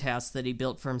of penthouse that he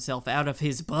built for himself out of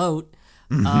his boat,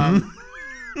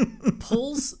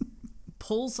 pulls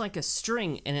like a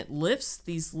string, and it lifts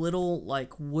these little,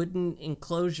 like, wooden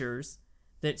enclosures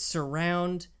that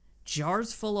surround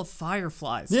jars full of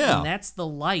fireflies. Yeah. And that's the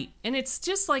light. And it's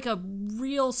just like a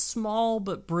real small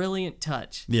but brilliant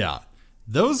touch. Yeah.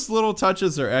 Those little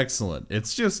touches are excellent.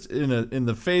 It's just in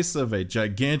the face of a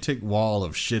gigantic wall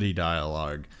of shitty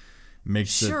dialogue.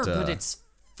 Makes sure, it but it's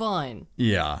fun.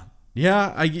 Yeah.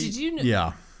 Did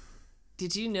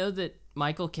you know that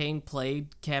Michael Caine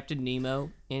played Captain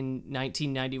Nemo in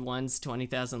 1991's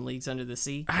 20,000 Leagues Under the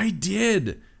Sea? I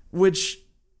did, which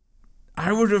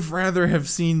I would have rather have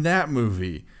seen that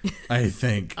movie, I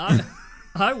think.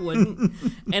 I wouldn't.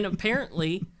 And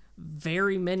apparently,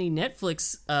 very many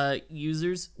Netflix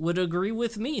users would agree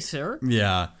with me, sir.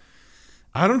 Yeah.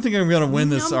 I don't think I'm going to win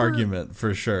this argument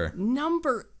for sure.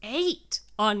 Number 8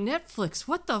 on Netflix.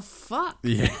 What the fuck?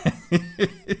 Yeah.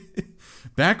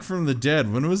 Back from the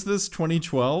Dead. When was this?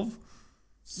 2012?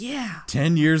 Yeah.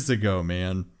 10 years ago,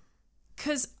 man.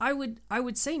 Because I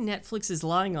would say Netflix is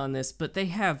lying on this, but they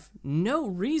have no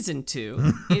reason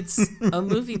to. It's a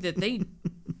movie that they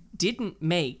didn't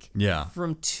make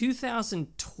from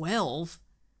 2012.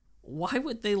 Why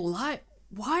would they lie?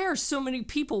 Why are so many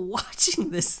people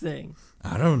watching this thing?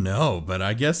 I don't know, but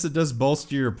I guess it does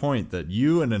bolster your point that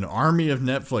you and an army of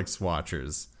Netflix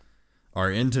watchers are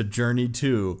into Journey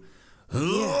to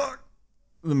the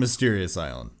Mysterious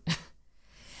Island.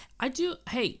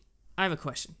 Hey, I have a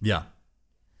question. Yeah.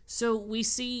 So we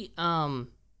see kind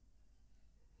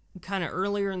of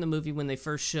earlier in the movie when they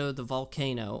first show the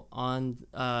volcano on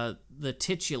the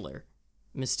titular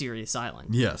Mysterious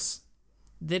Island. Yes.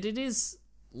 That it is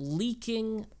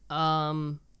leaking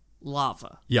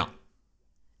lava. Yeah.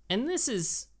 And this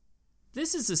is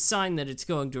a sign that it's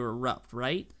going to erupt,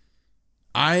 right?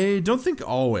 I don't think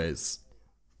always.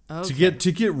 Okay.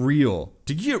 To get real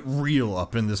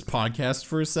up in this podcast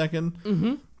for a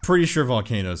second. Pretty sure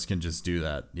volcanoes can just do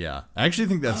that. Yeah. I actually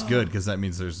think that's good, because that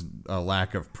means there's a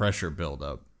lack of pressure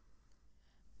buildup.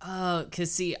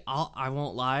 Cause see, I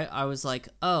won't lie. I was like,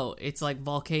 oh, it's like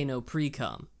volcano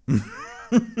pre-cum.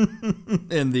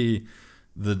 And the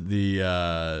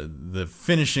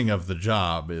finishing of the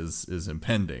job is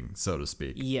impending, so to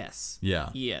speak. Yes. Yeah.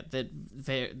 Yeah. That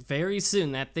very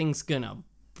soon that thing's gonna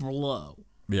blow.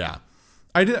 Yeah.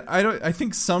 I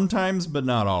think sometimes, but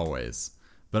not always.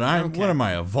 But what am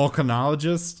I, a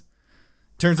volcanologist?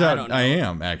 Turns out I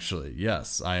am, actually.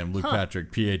 Yes, I am Luke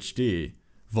Patrick, PhD,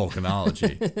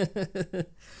 volcanology.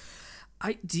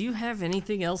 Do you have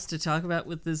anything else to talk about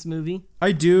with this movie?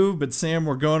 I do, but Sam,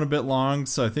 we're going a bit long,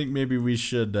 so I think maybe we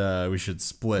should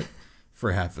split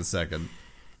for half a second.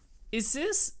 Is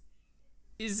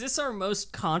this our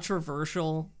most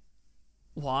controversial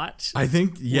watch? I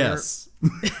think yes.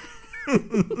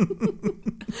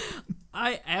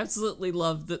 I absolutely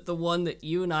love that the one that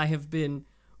you and I have been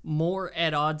more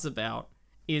at odds about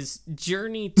is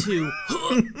Journey to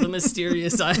the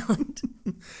Mysterious Island.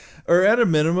 Or at a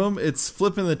minimum, it's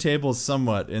flipping the tables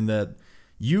somewhat in that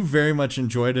you very much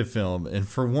enjoyed a film, and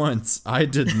for once, I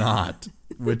did not.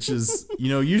 Which is,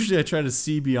 usually I try to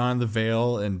see beyond the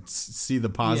veil and see the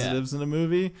positives in a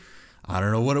movie. I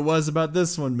don't know what it was about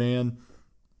this one, man.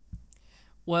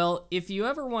 Well, if you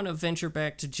ever want to venture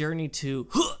back to Journey to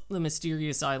the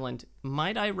Mysterious Island,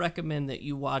 might I recommend that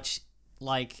you watch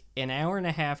like an hour and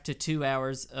a half to 2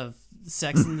 hours of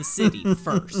Sex in the City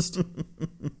first.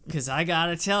 Because I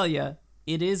gotta tell you,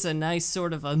 it is a nice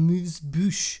sort of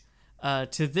amuse-bouche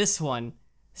to this one.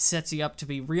 Sets you up to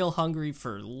be real hungry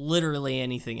for literally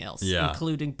anything else,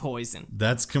 including poison.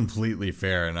 That's completely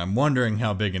fair, and I'm wondering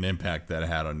how big an impact that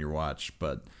had on your watch,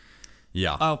 but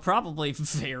yeah. Oh, probably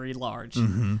very large.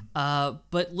 Mm-hmm.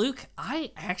 But Luke,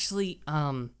 I actually,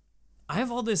 I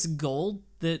have all this gold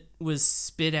that was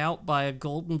spit out by a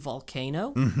golden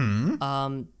volcano.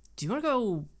 Mm-hmm. Do you want to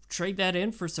go trade that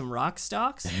in for some rock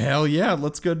stocks? Hell yeah,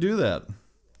 let's go do that.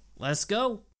 Let's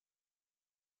go.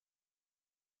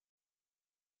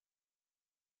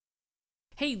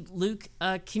 Hey, Luke,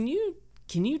 can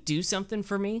you do something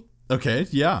for me? Okay,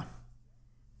 yeah.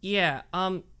 Yeah,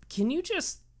 can you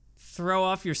just throw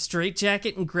off your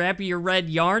straitjacket and grab your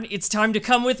red yarn? It's time to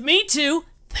come with me to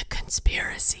the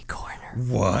Conspiracy Corner.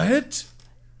 What?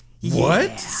 Yeah.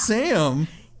 What? Sam?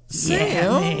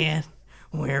 Yeah, man.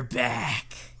 We're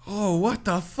back. Oh, what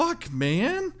the fuck,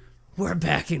 man? We're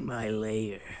back in my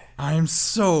lair.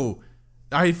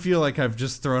 I feel like I've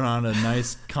just thrown on a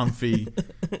nice, comfy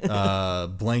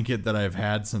blanket that I've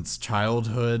had since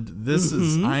childhood.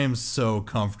 I am so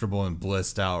comfortable and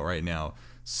blissed out right now.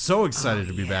 So excited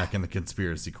to be back in the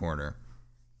Conspiracy Corner.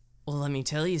 Well, let me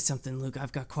tell you something, Luke.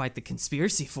 I've got quite the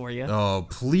conspiracy for you. Oh,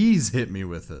 please hit me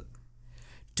with it.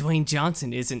 Dwayne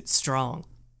Johnson isn't strong.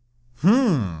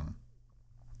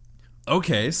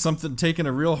 Okay, something taking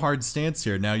a real hard stance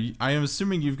here. Now, I am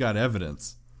assuming you've got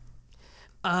evidence.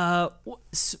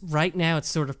 Right now it's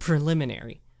sort of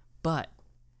preliminary, but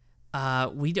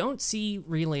we don't see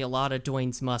really a lot of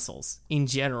Dwayne's muscles in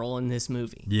general in this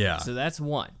movie. Yeah. So that's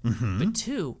one. Mm-hmm. But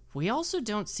two, we also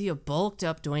don't see a bulked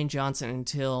up Dwayne Johnson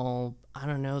until, I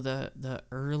don't know, the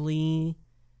early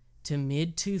to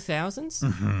mid 2000s.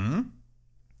 Mm-hmm.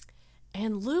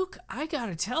 And Luke, I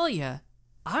gotta tell you,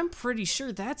 I'm pretty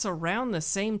sure that's around the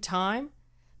same time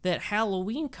that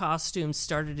Halloween costumes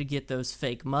started to get those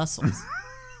fake muscles.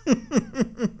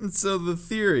 So the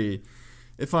theory,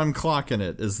 if I'm clocking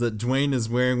it, is that Dwayne is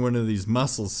wearing one of these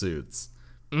muscle suits.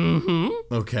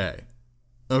 Mm-hmm.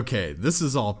 Okay, this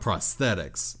is all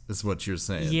prosthetics, is what you're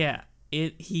saying. Yeah,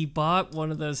 he bought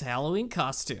one of those Halloween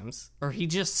costumes, or he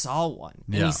just saw one,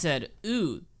 and he said,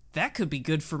 ooh, that could be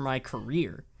good for my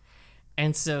career.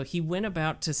 And so he went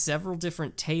about to several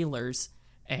different tailors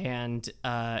and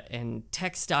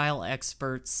textile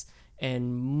experts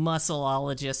and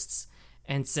muscleologists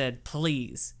and said,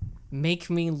 please, make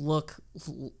me look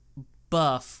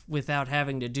buff without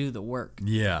having to do the work.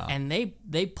 Yeah. And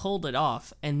they pulled it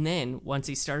off. And then once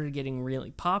he started getting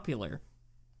really popular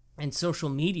and social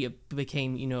media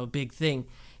became, a big thing,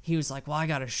 he was like, well, I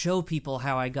got to show people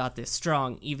how I got this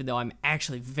strong, even though I'm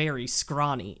actually very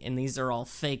scrawny and these are all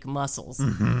fake muscles.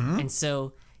 Mm-hmm. And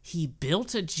so he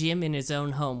built a gym in his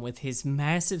own home with his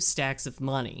massive stacks of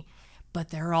money, but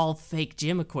they're all fake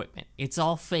gym equipment. It's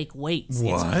all fake weights.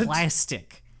 What? It's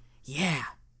plastic. Yeah.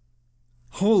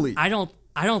 Holy. I don't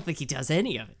think he does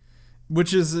any of it.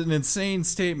 Which is an insane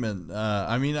statement.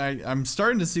 I'm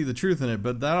starting to see the truth in it,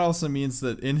 but that also means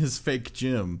that in his fake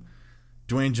gym,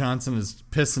 Dwayne Johnson is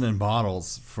pissing in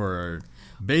bottles for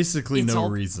basically no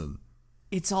reason.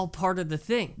 It's all part of the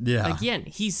thing. Yeah. Again,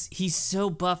 he's so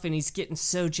buff and he's getting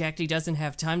so jacked he doesn't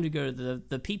have time to go to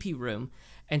the pee-pee room.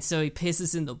 And so he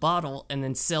pisses in the bottle and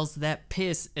then sells that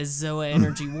piss as Zoa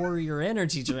Energy Warrior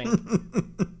energy drink.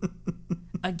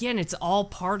 Again, it's all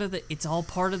part of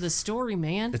the story,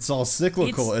 man. It's all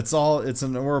cyclical. It's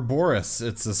an Ouroboros.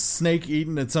 It's a snake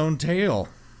eating its own tail.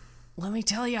 Let me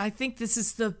tell you, I think this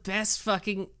is the best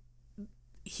fucking...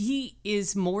 He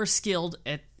is more skilled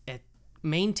at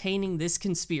maintaining this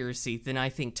conspiracy than I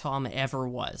think Tom ever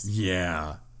was.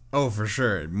 Yeah. Oh, for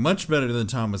sure. Much better than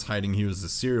Tom was hiding he was a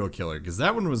serial killer, because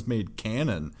that one was made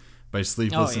canon by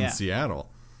Sleepless in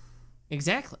Seattle.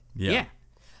 Exactly. Yeah.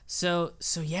 So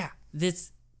yeah,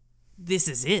 this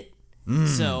is it.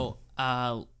 So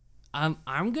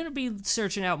I'm gonna be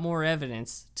searching out more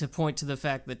evidence to point to the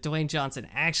fact that Dwayne Johnson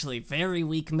actually very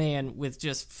weak man with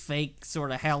just fake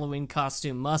sort of Halloween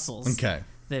costume muscles. Okay.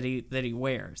 That he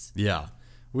wears. Yeah.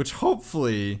 Which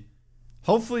hopefully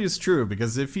is true,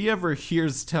 because if he ever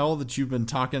hears tell that you've been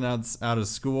talking out of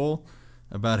school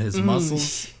about his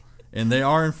muscles and they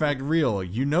are in fact real,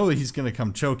 he's going to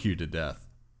come choke you to death.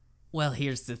 Well,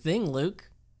 here's the thing, Luke.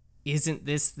 isn't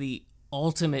this the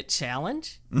ultimate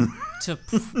challenge to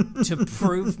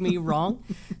prove me wrong?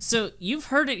 So you've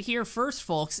heard it here first,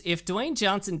 folks. If Dwayne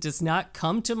Johnson does not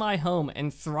come to my home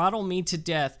and throttle me to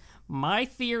death, my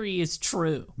theory is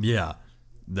true. Yeah,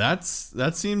 that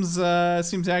seems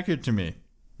accurate to me.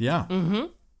 Yeah.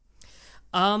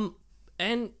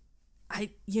 And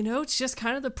it's just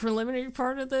kind of the preliminary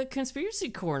part of the conspiracy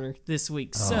corner this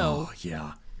week. So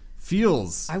yeah,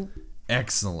 feels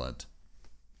excellent.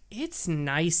 It's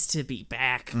nice to be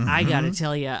back. I gotta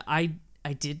tell you, I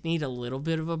did need a little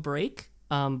bit of a break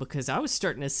because I was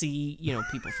starting to see,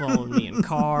 people following me in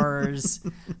cars.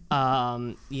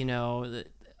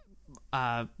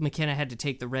 McKenna had to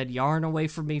take the red yarn away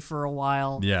from me for a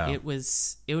while. Yeah. It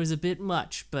was a bit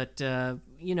much, but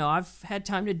I've had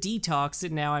time to detox,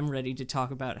 and now I'm ready to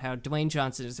talk about how Dwayne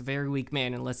Johnson is a very weak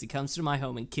man unless he comes to my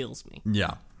home and kills me.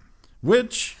 Yeah.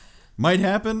 Which might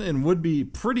happen and would be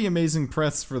pretty amazing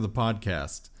press for the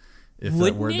podcast if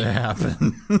that were to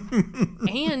happen.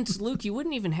 And, Luke, you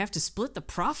wouldn't even have to split the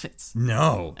profits.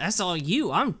 No. That's all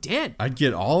you. I'm dead. I'd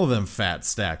get all of them fat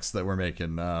stacks that we're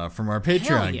making from our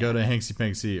Patreon. Yeah. Go to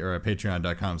HanxyPanksy or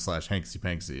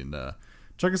patreon.com/HanxyPanksy and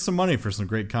chuck us some money for some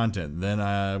great content. Then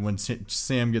when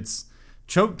Sam gets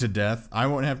choked to death, I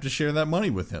won't have to share that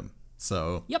money with him.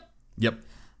 So, Yep.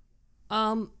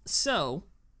 So,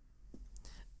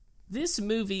 this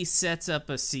movie sets up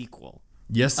a sequel.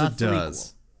 yes, A it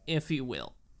does. threequel, if you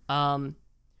will.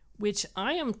 Which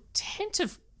I am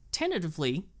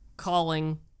tentatively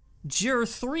calling Jur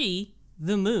 3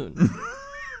 The Moon.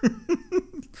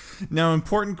 Now,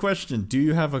 important question. Do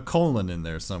you have a colon in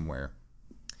there somewhere?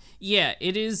 Yeah,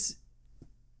 it is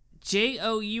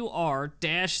JOUR-3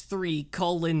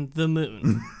 The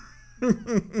Moon.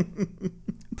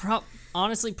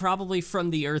 Honestly, probably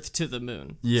from the Earth to the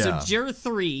Moon. Yeah. So Jur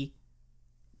 3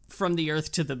 from the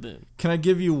Earth to the Moon. Can I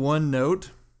give you one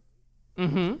note?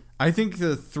 Mm-hmm. I think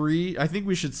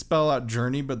we should spell out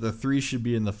journey, but the 3 should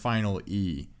be in the final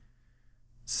E.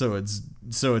 So it's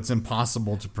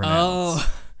impossible to pronounce.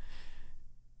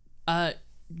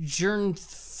 Journ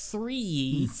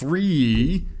 3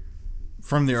 3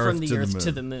 from the Earth,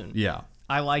 to the Moon. Yeah.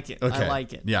 I like it. Okay. I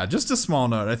like it. Yeah, just a small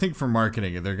note. I think for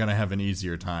marketing, they're going to have an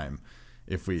easier time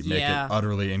if we make it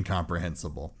utterly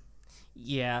incomprehensible.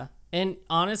 Yeah. And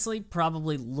honestly,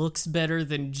 probably looks better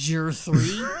than Jur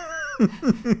 3.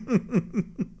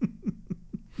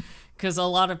 Because a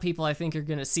lot of people, I think, are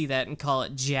going to see that and call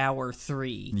it Jour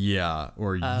 3. Yeah,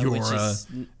 or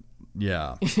Yora.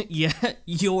 Yeah. Yeah,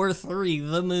 Jur 3,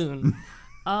 The Moon.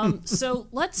 So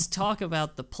let's talk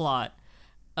about the plot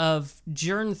of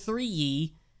Journ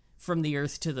 3 from the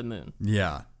Earth to the Moon.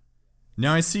 Yeah.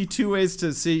 Now I see two ways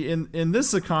to see in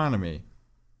this economy.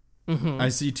 I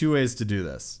see two ways to do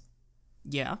this.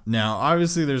 Yeah. Now,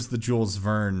 obviously, there's the Jules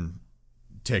Verne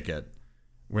ticket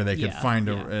where they could find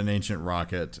an ancient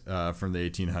rocket from the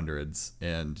 1800s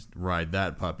and ride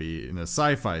that puppy in a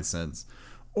sci-fi sense.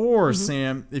 Or,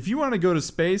 Sam, if you want to go to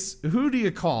space, who do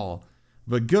you call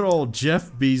but good old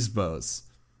Jeff Bezos,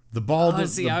 the bald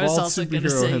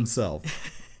superhero himself?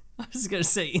 I was going to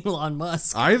say Elon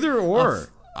Musk. Either or,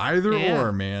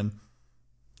 man.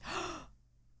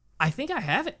 I think I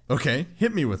have it. Okay,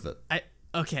 hit me with it.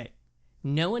 Okay.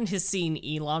 No one has seen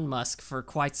Elon Musk for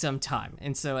quite some time,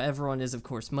 and so everyone is, of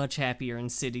course, much happier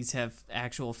and cities have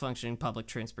actual functioning public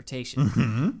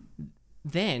transportation.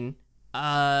 Then,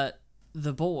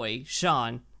 the boy,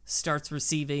 Sean, starts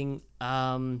receiving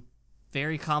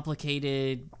very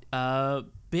complicated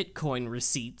Bitcoin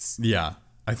receipts. Yeah,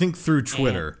 I think through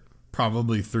Twitter.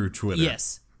 Probably through Twitter.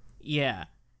 Yes. Yeah.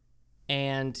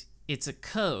 And it's a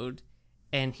code,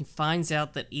 and he finds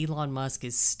out that Elon Musk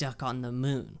is stuck on the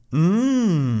moon.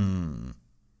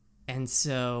 And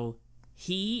so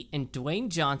he and Dwayne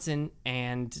Johnson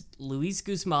and Luis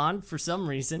Guzman, for some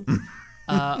reason,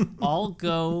 all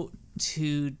go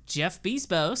to Jeff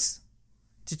Bezos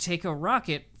to take a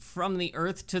rocket from the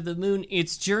Earth to the moon.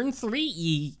 It's Journ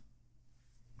 3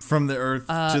 From the Earth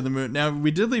to the moon. Now,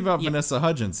 we did leave out Vanessa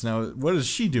Hudgens. Now, what is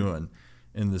she doing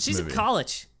in this movie? She's in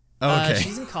college. Okay.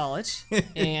 She's in college,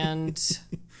 and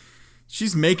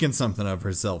she's making something of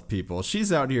herself, people.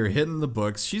 She's out here hitting the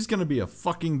books. She's going to be a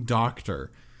fucking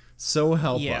doctor. So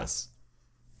help us.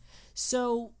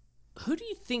 So, who do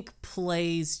you think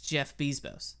plays Jeff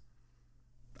Bezos?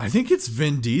 I think it's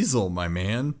Vin Diesel, my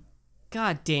man.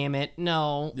 God damn it,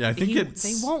 no. Yeah, I think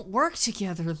they won't work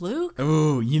together, Luke.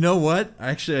 Oh, you know what?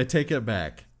 Actually, I take it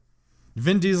back.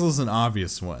 Vin Diesel's an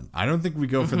obvious one. I don't think we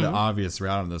go for the obvious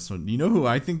route on this one. You know who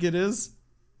I think it is?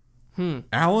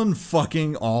 Alan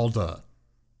fucking Alda.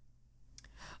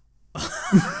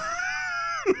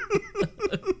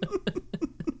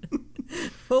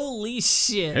 Holy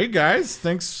shit. Hey guys,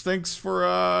 thanks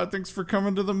for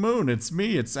coming to the moon. It's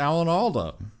me, it's Alan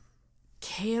Alda.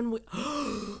 Can we...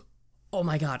 Oh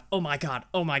my god.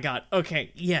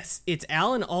 Okay, yes, it's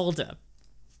Alan Alda.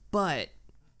 But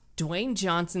Dwayne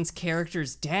Johnson's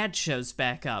character's dad shows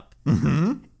back up.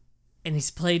 Mm-hmm. And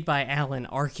he's played by Alan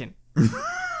Arkin.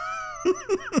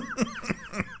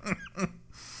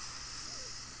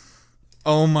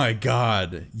 Oh my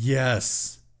god,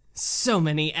 yes. So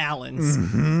many Allens.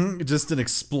 Mm-hmm. Just an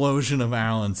explosion of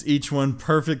Allens, each one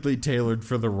perfectly tailored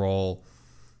for the role.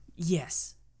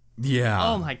 Yes. Yeah.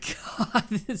 Oh my god,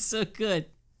 it's so good.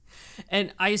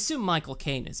 And I assume Michael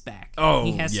Caine is back. Oh,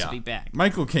 he has yeah. to be back.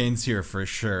 Michael Caine's here for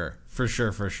sure. For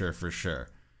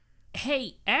sure.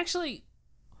 Hey, actually,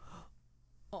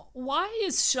 why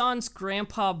is Sean's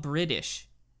grandpa British?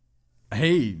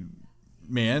 Hey,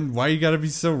 man, why you gotta be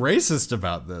so racist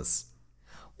about this?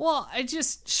 Well,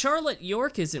 Charlotte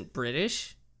York isn't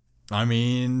British. I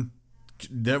mean,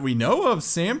 that we know of,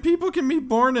 Sam, people can be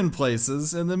born in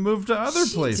places and then move to other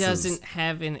places. She doesn't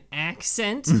have an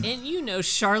accent, and you know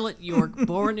Charlotte York,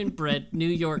 born and bred New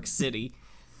York City.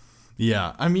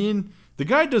 Yeah, I mean, the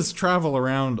guy does travel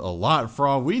around a lot. For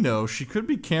all we know, she could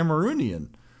be Cameroonian.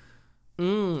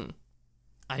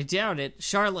 I doubt it.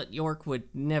 Charlotte York would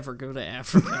never go to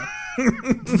Africa.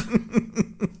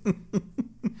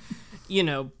 You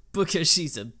know, because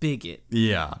she's a bigot.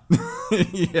 Yeah.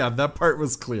 Yeah, that part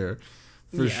was clear.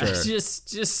 For sure.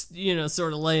 Just you know,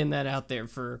 sort of laying that out there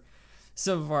for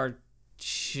some of our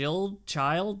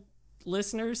child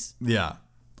listeners. Yeah.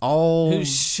 All who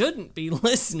shouldn't be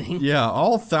listening. Yeah,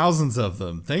 all thousands of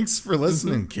them. Thanks for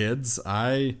listening, kids.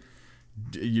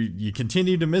 You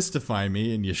continue to mystify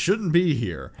me, and you shouldn't be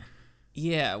here.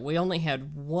 Yeah, we only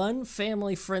had one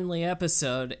family-friendly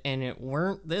episode, and it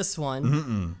weren't this one.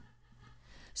 Mm-mm.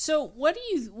 So, what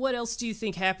else do you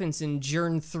think happens in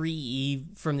Journey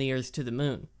 3E from the Earth to the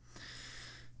Moon?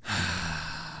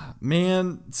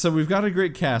 Man, so we've got a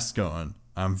great cast going.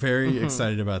 I'm very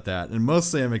excited about that. And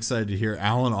mostly I'm excited to hear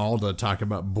Alan Alda talk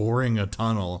about boring a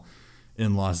tunnel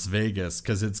in Las Vegas,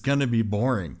 because it's going to be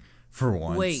boring for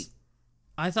once. Wait,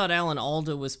 I thought Alan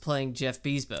Alda was playing Jeff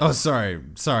Bezos. Oh,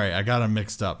 sorry. I got him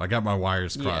mixed up. I got my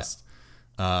wires crossed.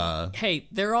 Hey,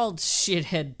 they're all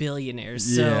shithead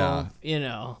billionaires, so, you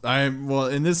know. Well,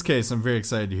 in this case, I'm very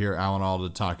excited to hear Alan Alda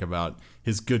talk about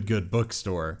his good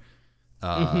bookstore.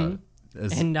 And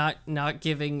not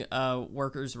giving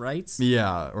workers rights?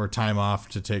 Yeah, or time off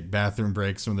to take bathroom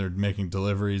breaks when they're making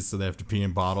deliveries, so they have to pee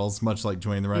in bottles, much like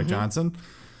Dwayne "The Rock" Johnson.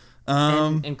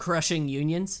 And crushing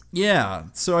unions? Yeah,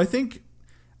 so I think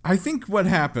what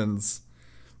happens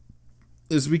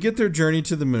is we get their journey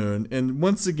to the moon, and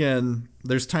once again,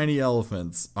 there's tiny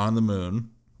elephants on the moon.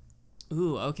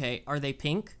 Ooh, okay. Are they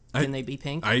pink? Can they be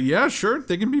pink? Yeah, sure,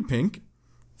 they can be pink.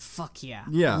 Fuck yeah.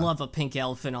 Yeah. Love a pink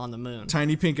elephant on the moon.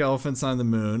 Tiny pink elephants on the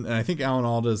moon, and I think Alan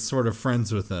Alda is sort of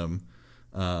friends with them.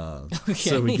 Okay.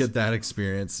 So we get that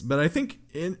experience. But I think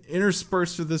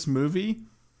interspersed with this movie,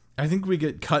 I think we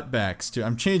get cutbacks to...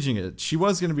 I'm changing it. She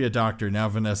was going to be a doctor. Now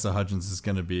Vanessa Hudgens is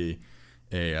going to be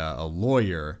a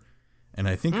lawyer. And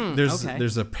I think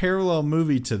there's a parallel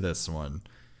movie to this one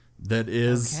that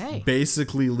is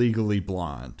basically Legally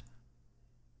Blonde.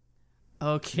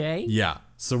 Okay. Yeah.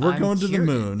 So we're going to the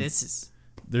moon.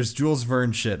 There's Jules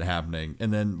Verne shit happening.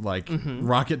 And then,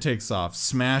 rocket takes off.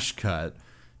 Smash cut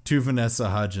to Vanessa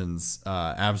Hudgens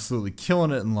absolutely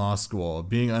killing it in law school,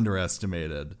 being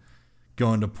underestimated,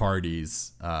 going to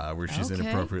parties where she's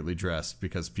inappropriately dressed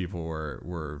because people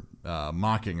were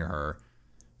mocking her.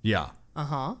 Yeah.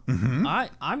 Uh-huh. Mm-hmm.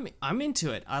 I'm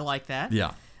into it. I like that.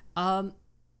 Yeah.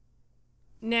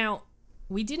 Now,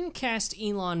 we didn't cast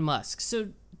Elon Musk, so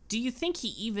do you think he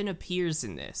even appears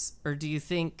in this? Or do you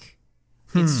think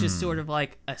it's just sort of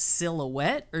like a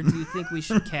silhouette? Or do you think we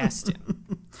should cast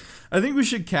him? I think we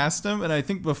should cast him, and I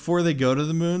think before they go to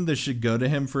the moon, they should go to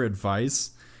him for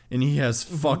advice. And he has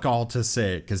fuck all to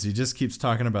say, because he just keeps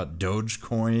talking about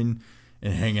Dogecoin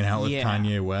and hanging out with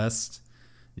Kanye West.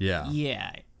 Yeah.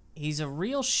 Yeah. He's a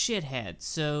real shithead,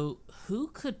 so who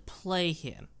could play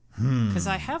him? Because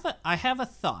I have a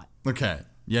thought. Okay.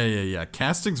 Yeah.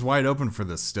 Casting's wide open for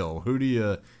this still. Who do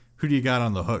you got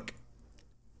on the hook?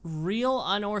 Real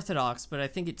unorthodox, but I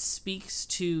think it speaks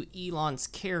to Elon's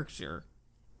character,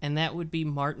 and that would be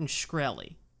Martin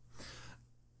Shkreli.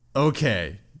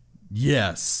 Okay.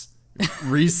 Yes.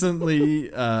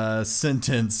 Recently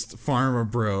sentenced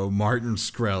pharma bro Martin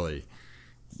Shkreli.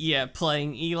 Yeah,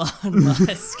 playing Elon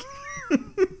Musk.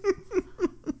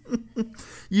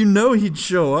 You know he'd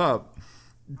show up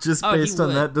just based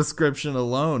on that description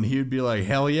alone. He would be like,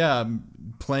 hell yeah,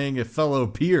 I'm playing a fellow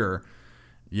peer.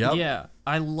 Yep. Yeah,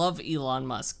 I love Elon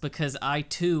Musk because I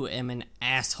too am an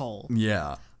asshole.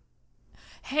 Yeah.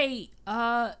 Hey,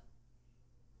 now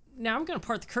I'm gonna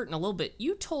part the curtain a little bit.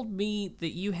 You told me that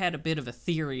you had a bit of a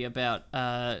theory about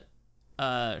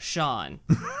Sean.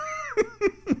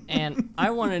 And I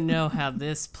want to know how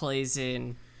this plays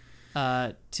in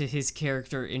to his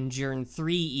character in Journey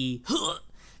 3E,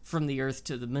 From the Earth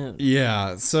to the Moon.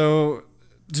 Yeah, so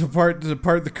to part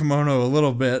the kimono a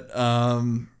little bit,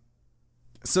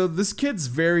 so this kid's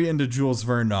very into Jules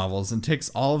Verne novels and takes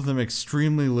all of them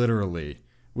extremely literally,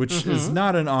 which is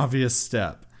not an obvious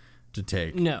step to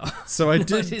take. No. So I No,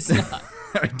 did it is not.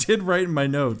 I did write in my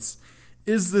notes,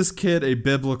 is this kid a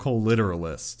biblical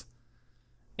literalist?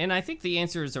 And I think the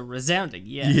answer is a resounding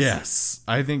yes. Yes.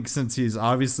 I think since he's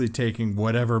obviously taking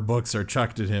whatever books are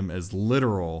chucked at him as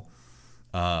literal,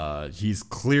 he's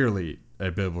clearly a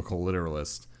biblical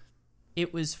literalist.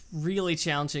 It was really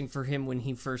challenging for him when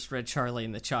he first read Charlie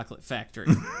and the Chocolate Factory.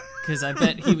 Because I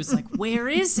bet he was like, where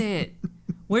is it?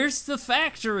 Where's the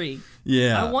factory?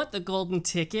 Yeah. I want the golden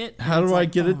ticket. How do I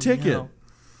get a ticket? No.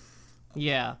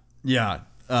 Yeah. Yeah.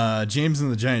 James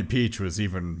and the Giant Peach was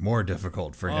even more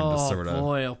difficult for him to sort of...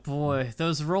 Oh boy.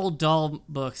 Those Roald Dahl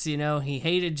books, you know, he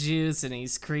hated Jews and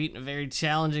he's creating a very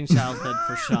challenging childhood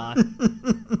for Sean.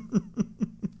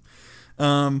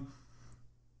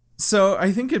 So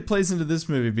I think it plays into this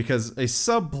movie because a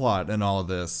subplot in all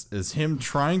this is him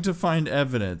trying to find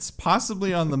evidence,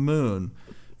 possibly on the moon,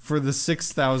 for the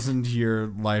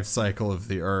 6,000-year life cycle of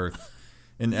the Earth.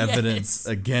 And evidence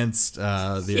against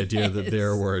the idea that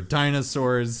there were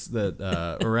dinosaurs that,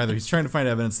 or rather, he's trying to find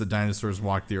evidence that dinosaurs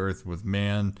walked the earth with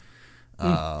man,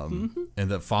 and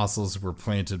that fossils were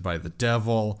planted by the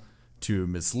devil to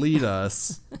mislead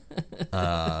us.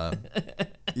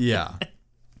 Yeah.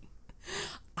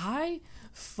 I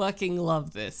fucking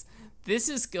love this. This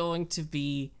is going to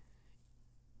be,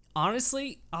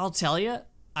 honestly, I'll tell you,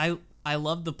 I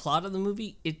love the plot of the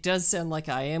movie. It does sound like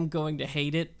I am going to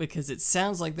hate it because it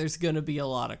sounds like there's going to be a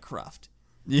lot of cruft.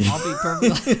 Yeah. I'll be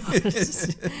perfectly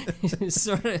honest.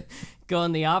 Sort of go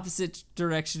in the opposite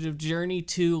direction of Journey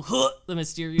to the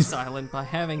Mysterious Island by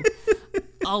having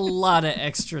a lot of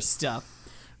extra stuff.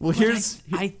 Well, here's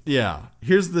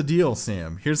the deal,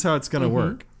 Sam. Here's how it's going to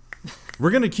work.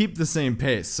 We're going to keep the same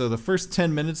pace. So the first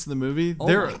 10 minutes of the movie,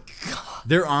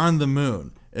 they're on the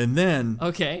moon. And then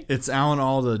it's Alan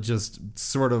Alda just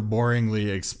sort of boringly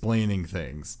explaining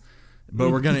things. But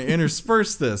we're going to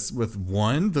intersperse this with,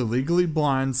 1, the Legally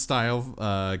Blonde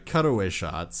style cutaway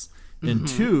shots, and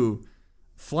 2,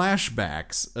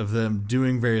 flashbacks of them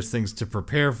doing various things to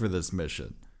prepare for this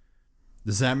mission.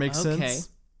 Does that make sense?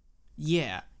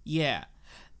 Yeah.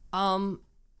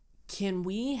 Can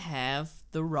we have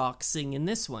The Rock sing in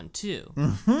this one, too?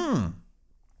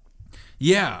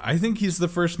 Yeah, I think he's the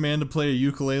first man to play a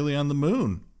ukulele on the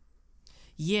moon.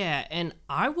 Yeah, and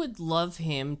I would love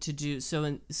him to do so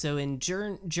in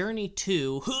Journey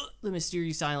to the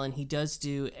Mysterious Island. He does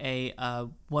do a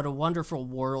What a Wonderful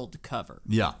World cover.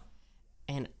 Yeah,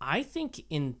 and I think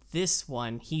in this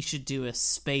one he should do a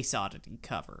Space Oddity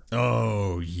cover.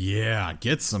 Oh yeah,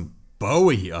 get some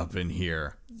Bowie up in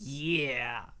here.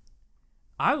 Yeah.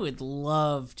 I would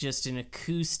love just an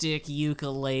acoustic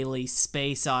ukulele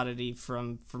Space Oddity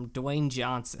from Dwayne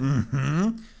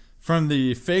Johnson. From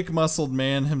the fake muscled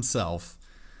man himself,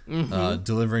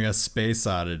 delivering a Space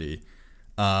Oddity.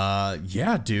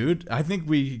 Yeah, dude. I think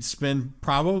we spend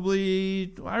we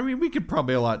could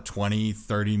probably allot 20,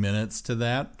 30 minutes to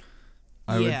that.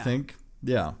 I would think.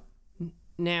 Yeah.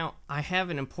 Now, I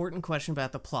have an important question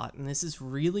about the plot, and this is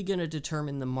really going to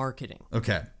determine the marketing.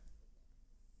 Okay.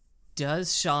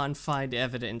 Does Sean find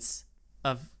evidence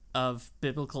of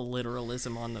biblical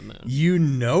literalism on the moon? You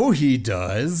know he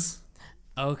does.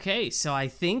 Okay, so I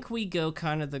think we go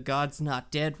kind of the God's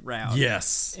Not Dead route.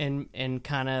 Yes. And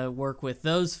kind of work with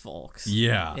those folks.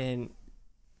 Yeah. And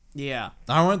yeah.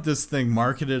 I want this thing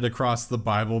marketed across the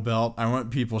Bible Belt. I want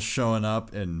people showing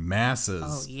up in masses.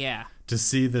 Oh, yeah. To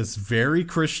see this very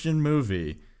Christian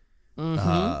movie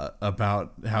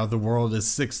about how the world is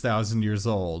 6,000 years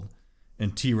old.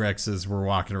 And T-Rexes were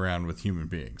walking around with human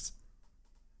beings.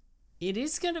 It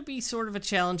is going to be sort of a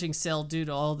challenging sell due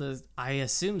to all the, I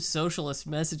assume, socialist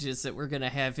messages that we're going to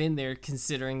have in there,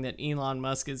 considering that Elon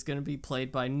Musk is going to be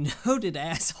played by noted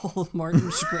asshole Martin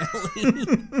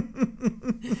Shkreli.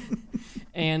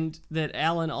 And that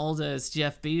Alan Alda as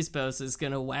Jeff Bezos is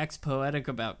going to wax poetic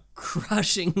about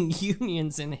crushing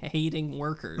unions and hating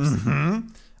workers.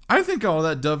 I think all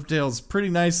that dovetails pretty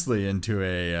nicely into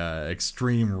a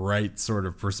extreme right sort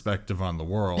of perspective on the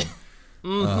world.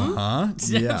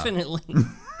 Definitely.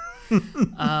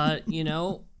 Yeah. You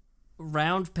know,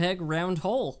 round peg, round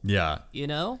hole. Yeah. You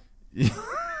know?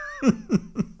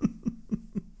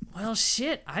 Well,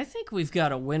 shit, I think we've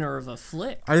got a winner of a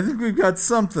flick. I think we've got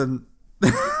something.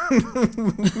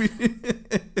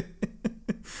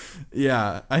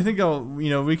 Yeah, I think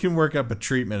we can work up a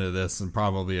treatment of this in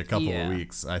probably a couple of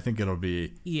weeks. I think it'll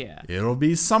be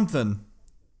something.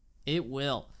 It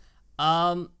will.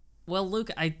 Well, Luke,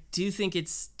 I do think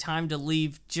it's time to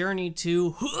leave Journey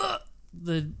to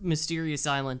the mysterious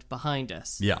island behind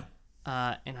us. Yeah.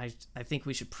 And I think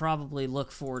we should probably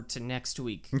look forward to next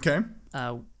week. Okay.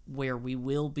 Where we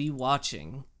will be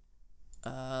watching.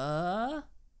 Let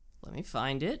me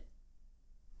find it.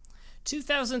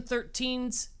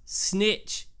 2013's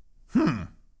Snitch. So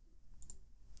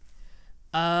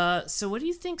what do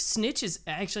you think Snitch is?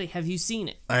 Actually, have you seen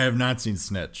it? I have not seen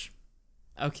Snitch.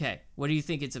 Okay. What do you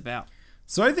think it's about?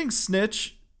 So I think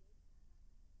Snitch,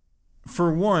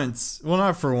 for once, well,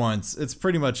 not for once, it's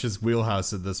pretty much his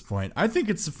wheelhouse at this point. I think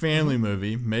it's a family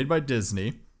movie made by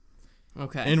Disney.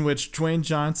 Okay. In which Dwayne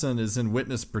Johnson is in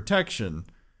witness protection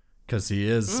because he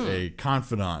is a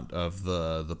confidant of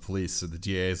the police or the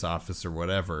DA's office or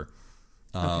whatever.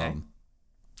 Okay.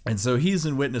 And so he's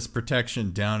in witness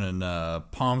protection down in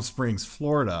Palm Springs,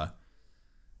 Florida.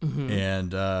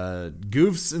 And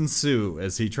goofs ensue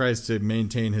as he tries to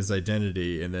maintain his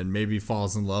identity and then maybe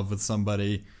falls in love with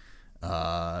somebody.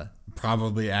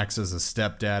 Probably acts as a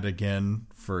stepdad again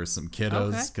for some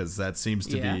kiddos because that seems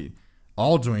to be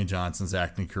all Dwayne Johnson's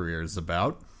acting career is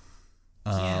about.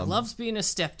 Loves being a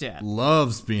stepdad.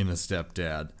 Loves being a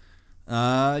stepdad.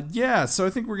 So I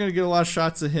think we're gonna get a lot of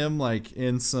shots of him like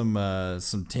in some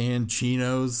tan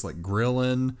chinos, like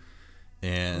grilling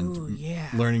and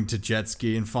learning to jet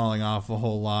ski and falling off a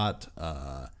whole lot.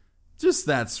 Just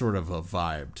that sort of a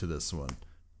vibe to this one.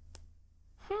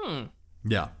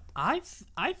 Yeah. I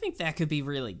think that could be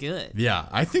really good. Yeah,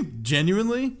 I think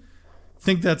genuinely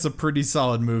think that's a pretty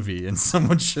solid movie and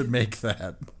someone should make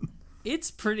that. It's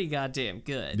pretty goddamn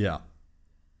good. Yeah.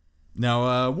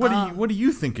 Now, what do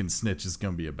you thinking Snitch is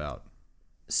going to be about?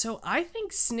 So I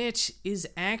think Snitch is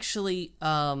actually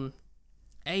a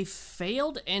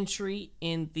failed entry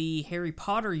in the Harry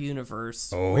Potter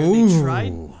universe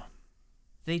where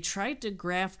they tried to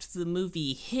graft the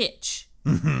movie Hitch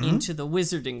into the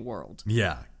wizarding world.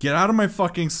 Yeah, get out of my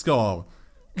fucking skull,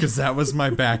 because that was my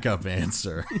backup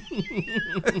answer.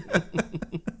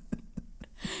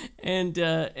 And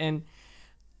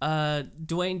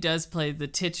Dwayne does play the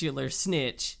titular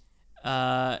Snitch,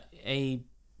 a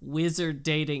wizard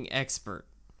dating expert.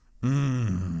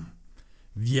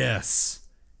 Yes.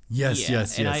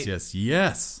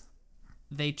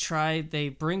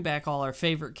 They bring back all our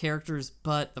favorite characters,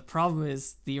 but the problem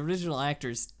is the original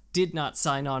actors did not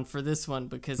sign on for this one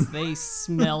because they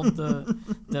smelled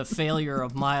the failure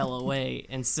a mile away.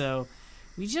 And so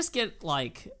we just get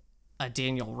like a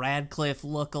Daniel Radcliffe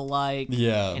look-alike,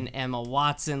 an Emma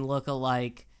Watson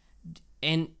look-alike,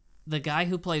 and the guy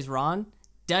who plays Ron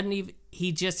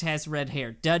he just has red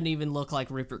hair. Doesn't even look like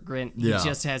Rupert Grint. He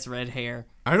just has red hair.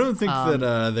 I don't think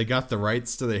that they got the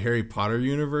rights to the Harry Potter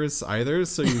universe either.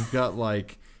 So you've got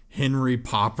like Henry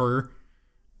Popper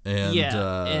and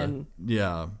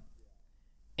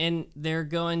and they're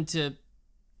going to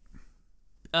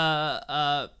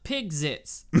Pig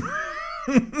Zits.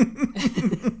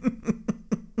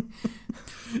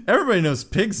 Everybody knows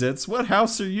Pig Zits. What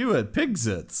house are you at? Pig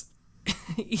Zits.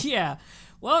 Yeah.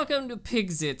 Welcome to Pig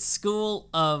Zits, School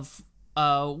of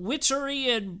Witchery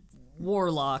and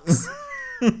Warlocks.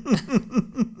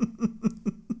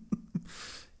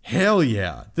 Hell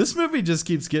yeah. This movie just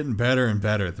keeps getting better and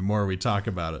better the more we talk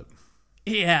about it.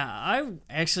 Yeah, I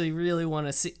actually really want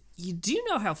to see... Do you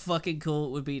know how fucking cool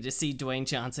it would be to see Dwayne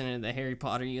Johnson in the Harry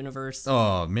Potter universe?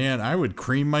 Oh, man, I would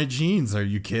cream my jeans. Are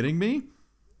you kidding me?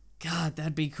 God,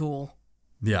 that'd be cool.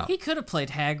 Yeah. He could have played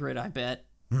Hagrid, I bet.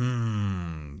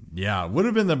 Yeah, would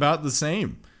have been about the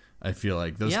same. I feel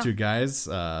like those two guys,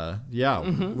 would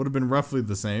have been roughly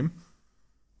the same.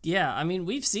 Yeah, I mean,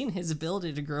 we've seen his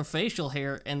ability to grow facial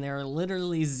hair, and there are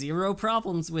literally zero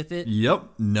problems with it. Yep,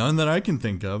 none that I can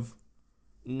think of.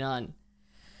 None.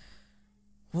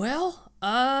 Well,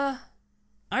 I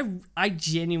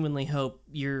genuinely hope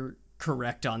you're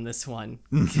correct on this one.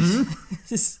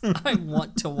 I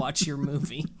want to watch your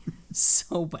movie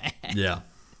so bad. Yeah.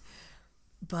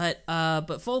 But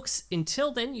folks,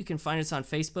 until then, you can find us on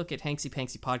Facebook at Hanksy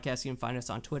Panksy Podcast. You can find us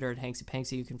on Twitter at Hanksy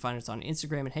Panksy. You can find us on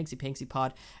Instagram at Hanksy Panksy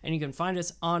Pod. And you can find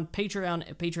us on Patreon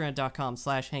at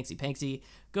patreon.com/Hanksy Panksy.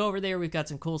 Go over there. We've got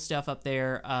some cool stuff up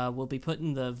there. We'll be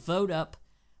putting the vote up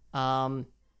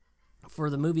for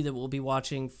the movie that we'll be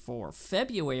watching for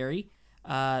February.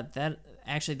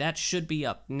 That should be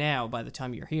up now by the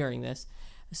time you're hearing this.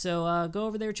 So go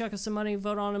over there, chuck us some money,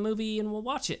 vote on a movie, and we'll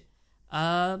watch it.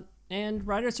 And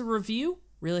write us a review.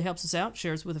 Really helps us out.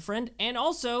 Share us with a friend. And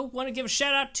also want to give a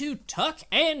shout out to Tuck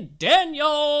and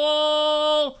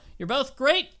Daniel. You're both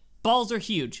great. Balls are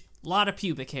huge. A lot of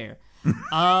pubic hair.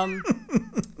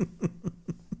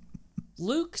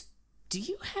 Luke, do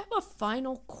you have a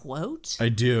final quote? I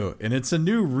do, and it's a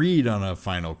new read on a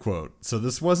final quote. So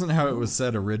this wasn't how it was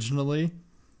said originally.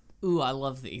 Ooh, I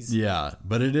love these. Yeah,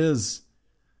 but it is.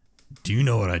 Do you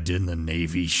know what I did in the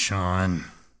Navy, Sean?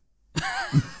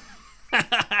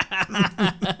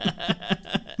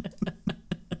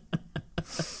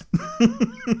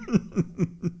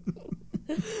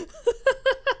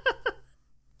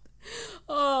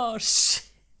 Oh, shit.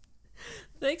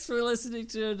 Thanks for listening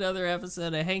to another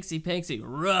episode of Hanksy Panksy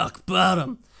Rock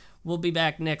Bottom. We'll be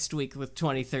back next week with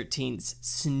 2013's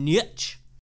Snitch.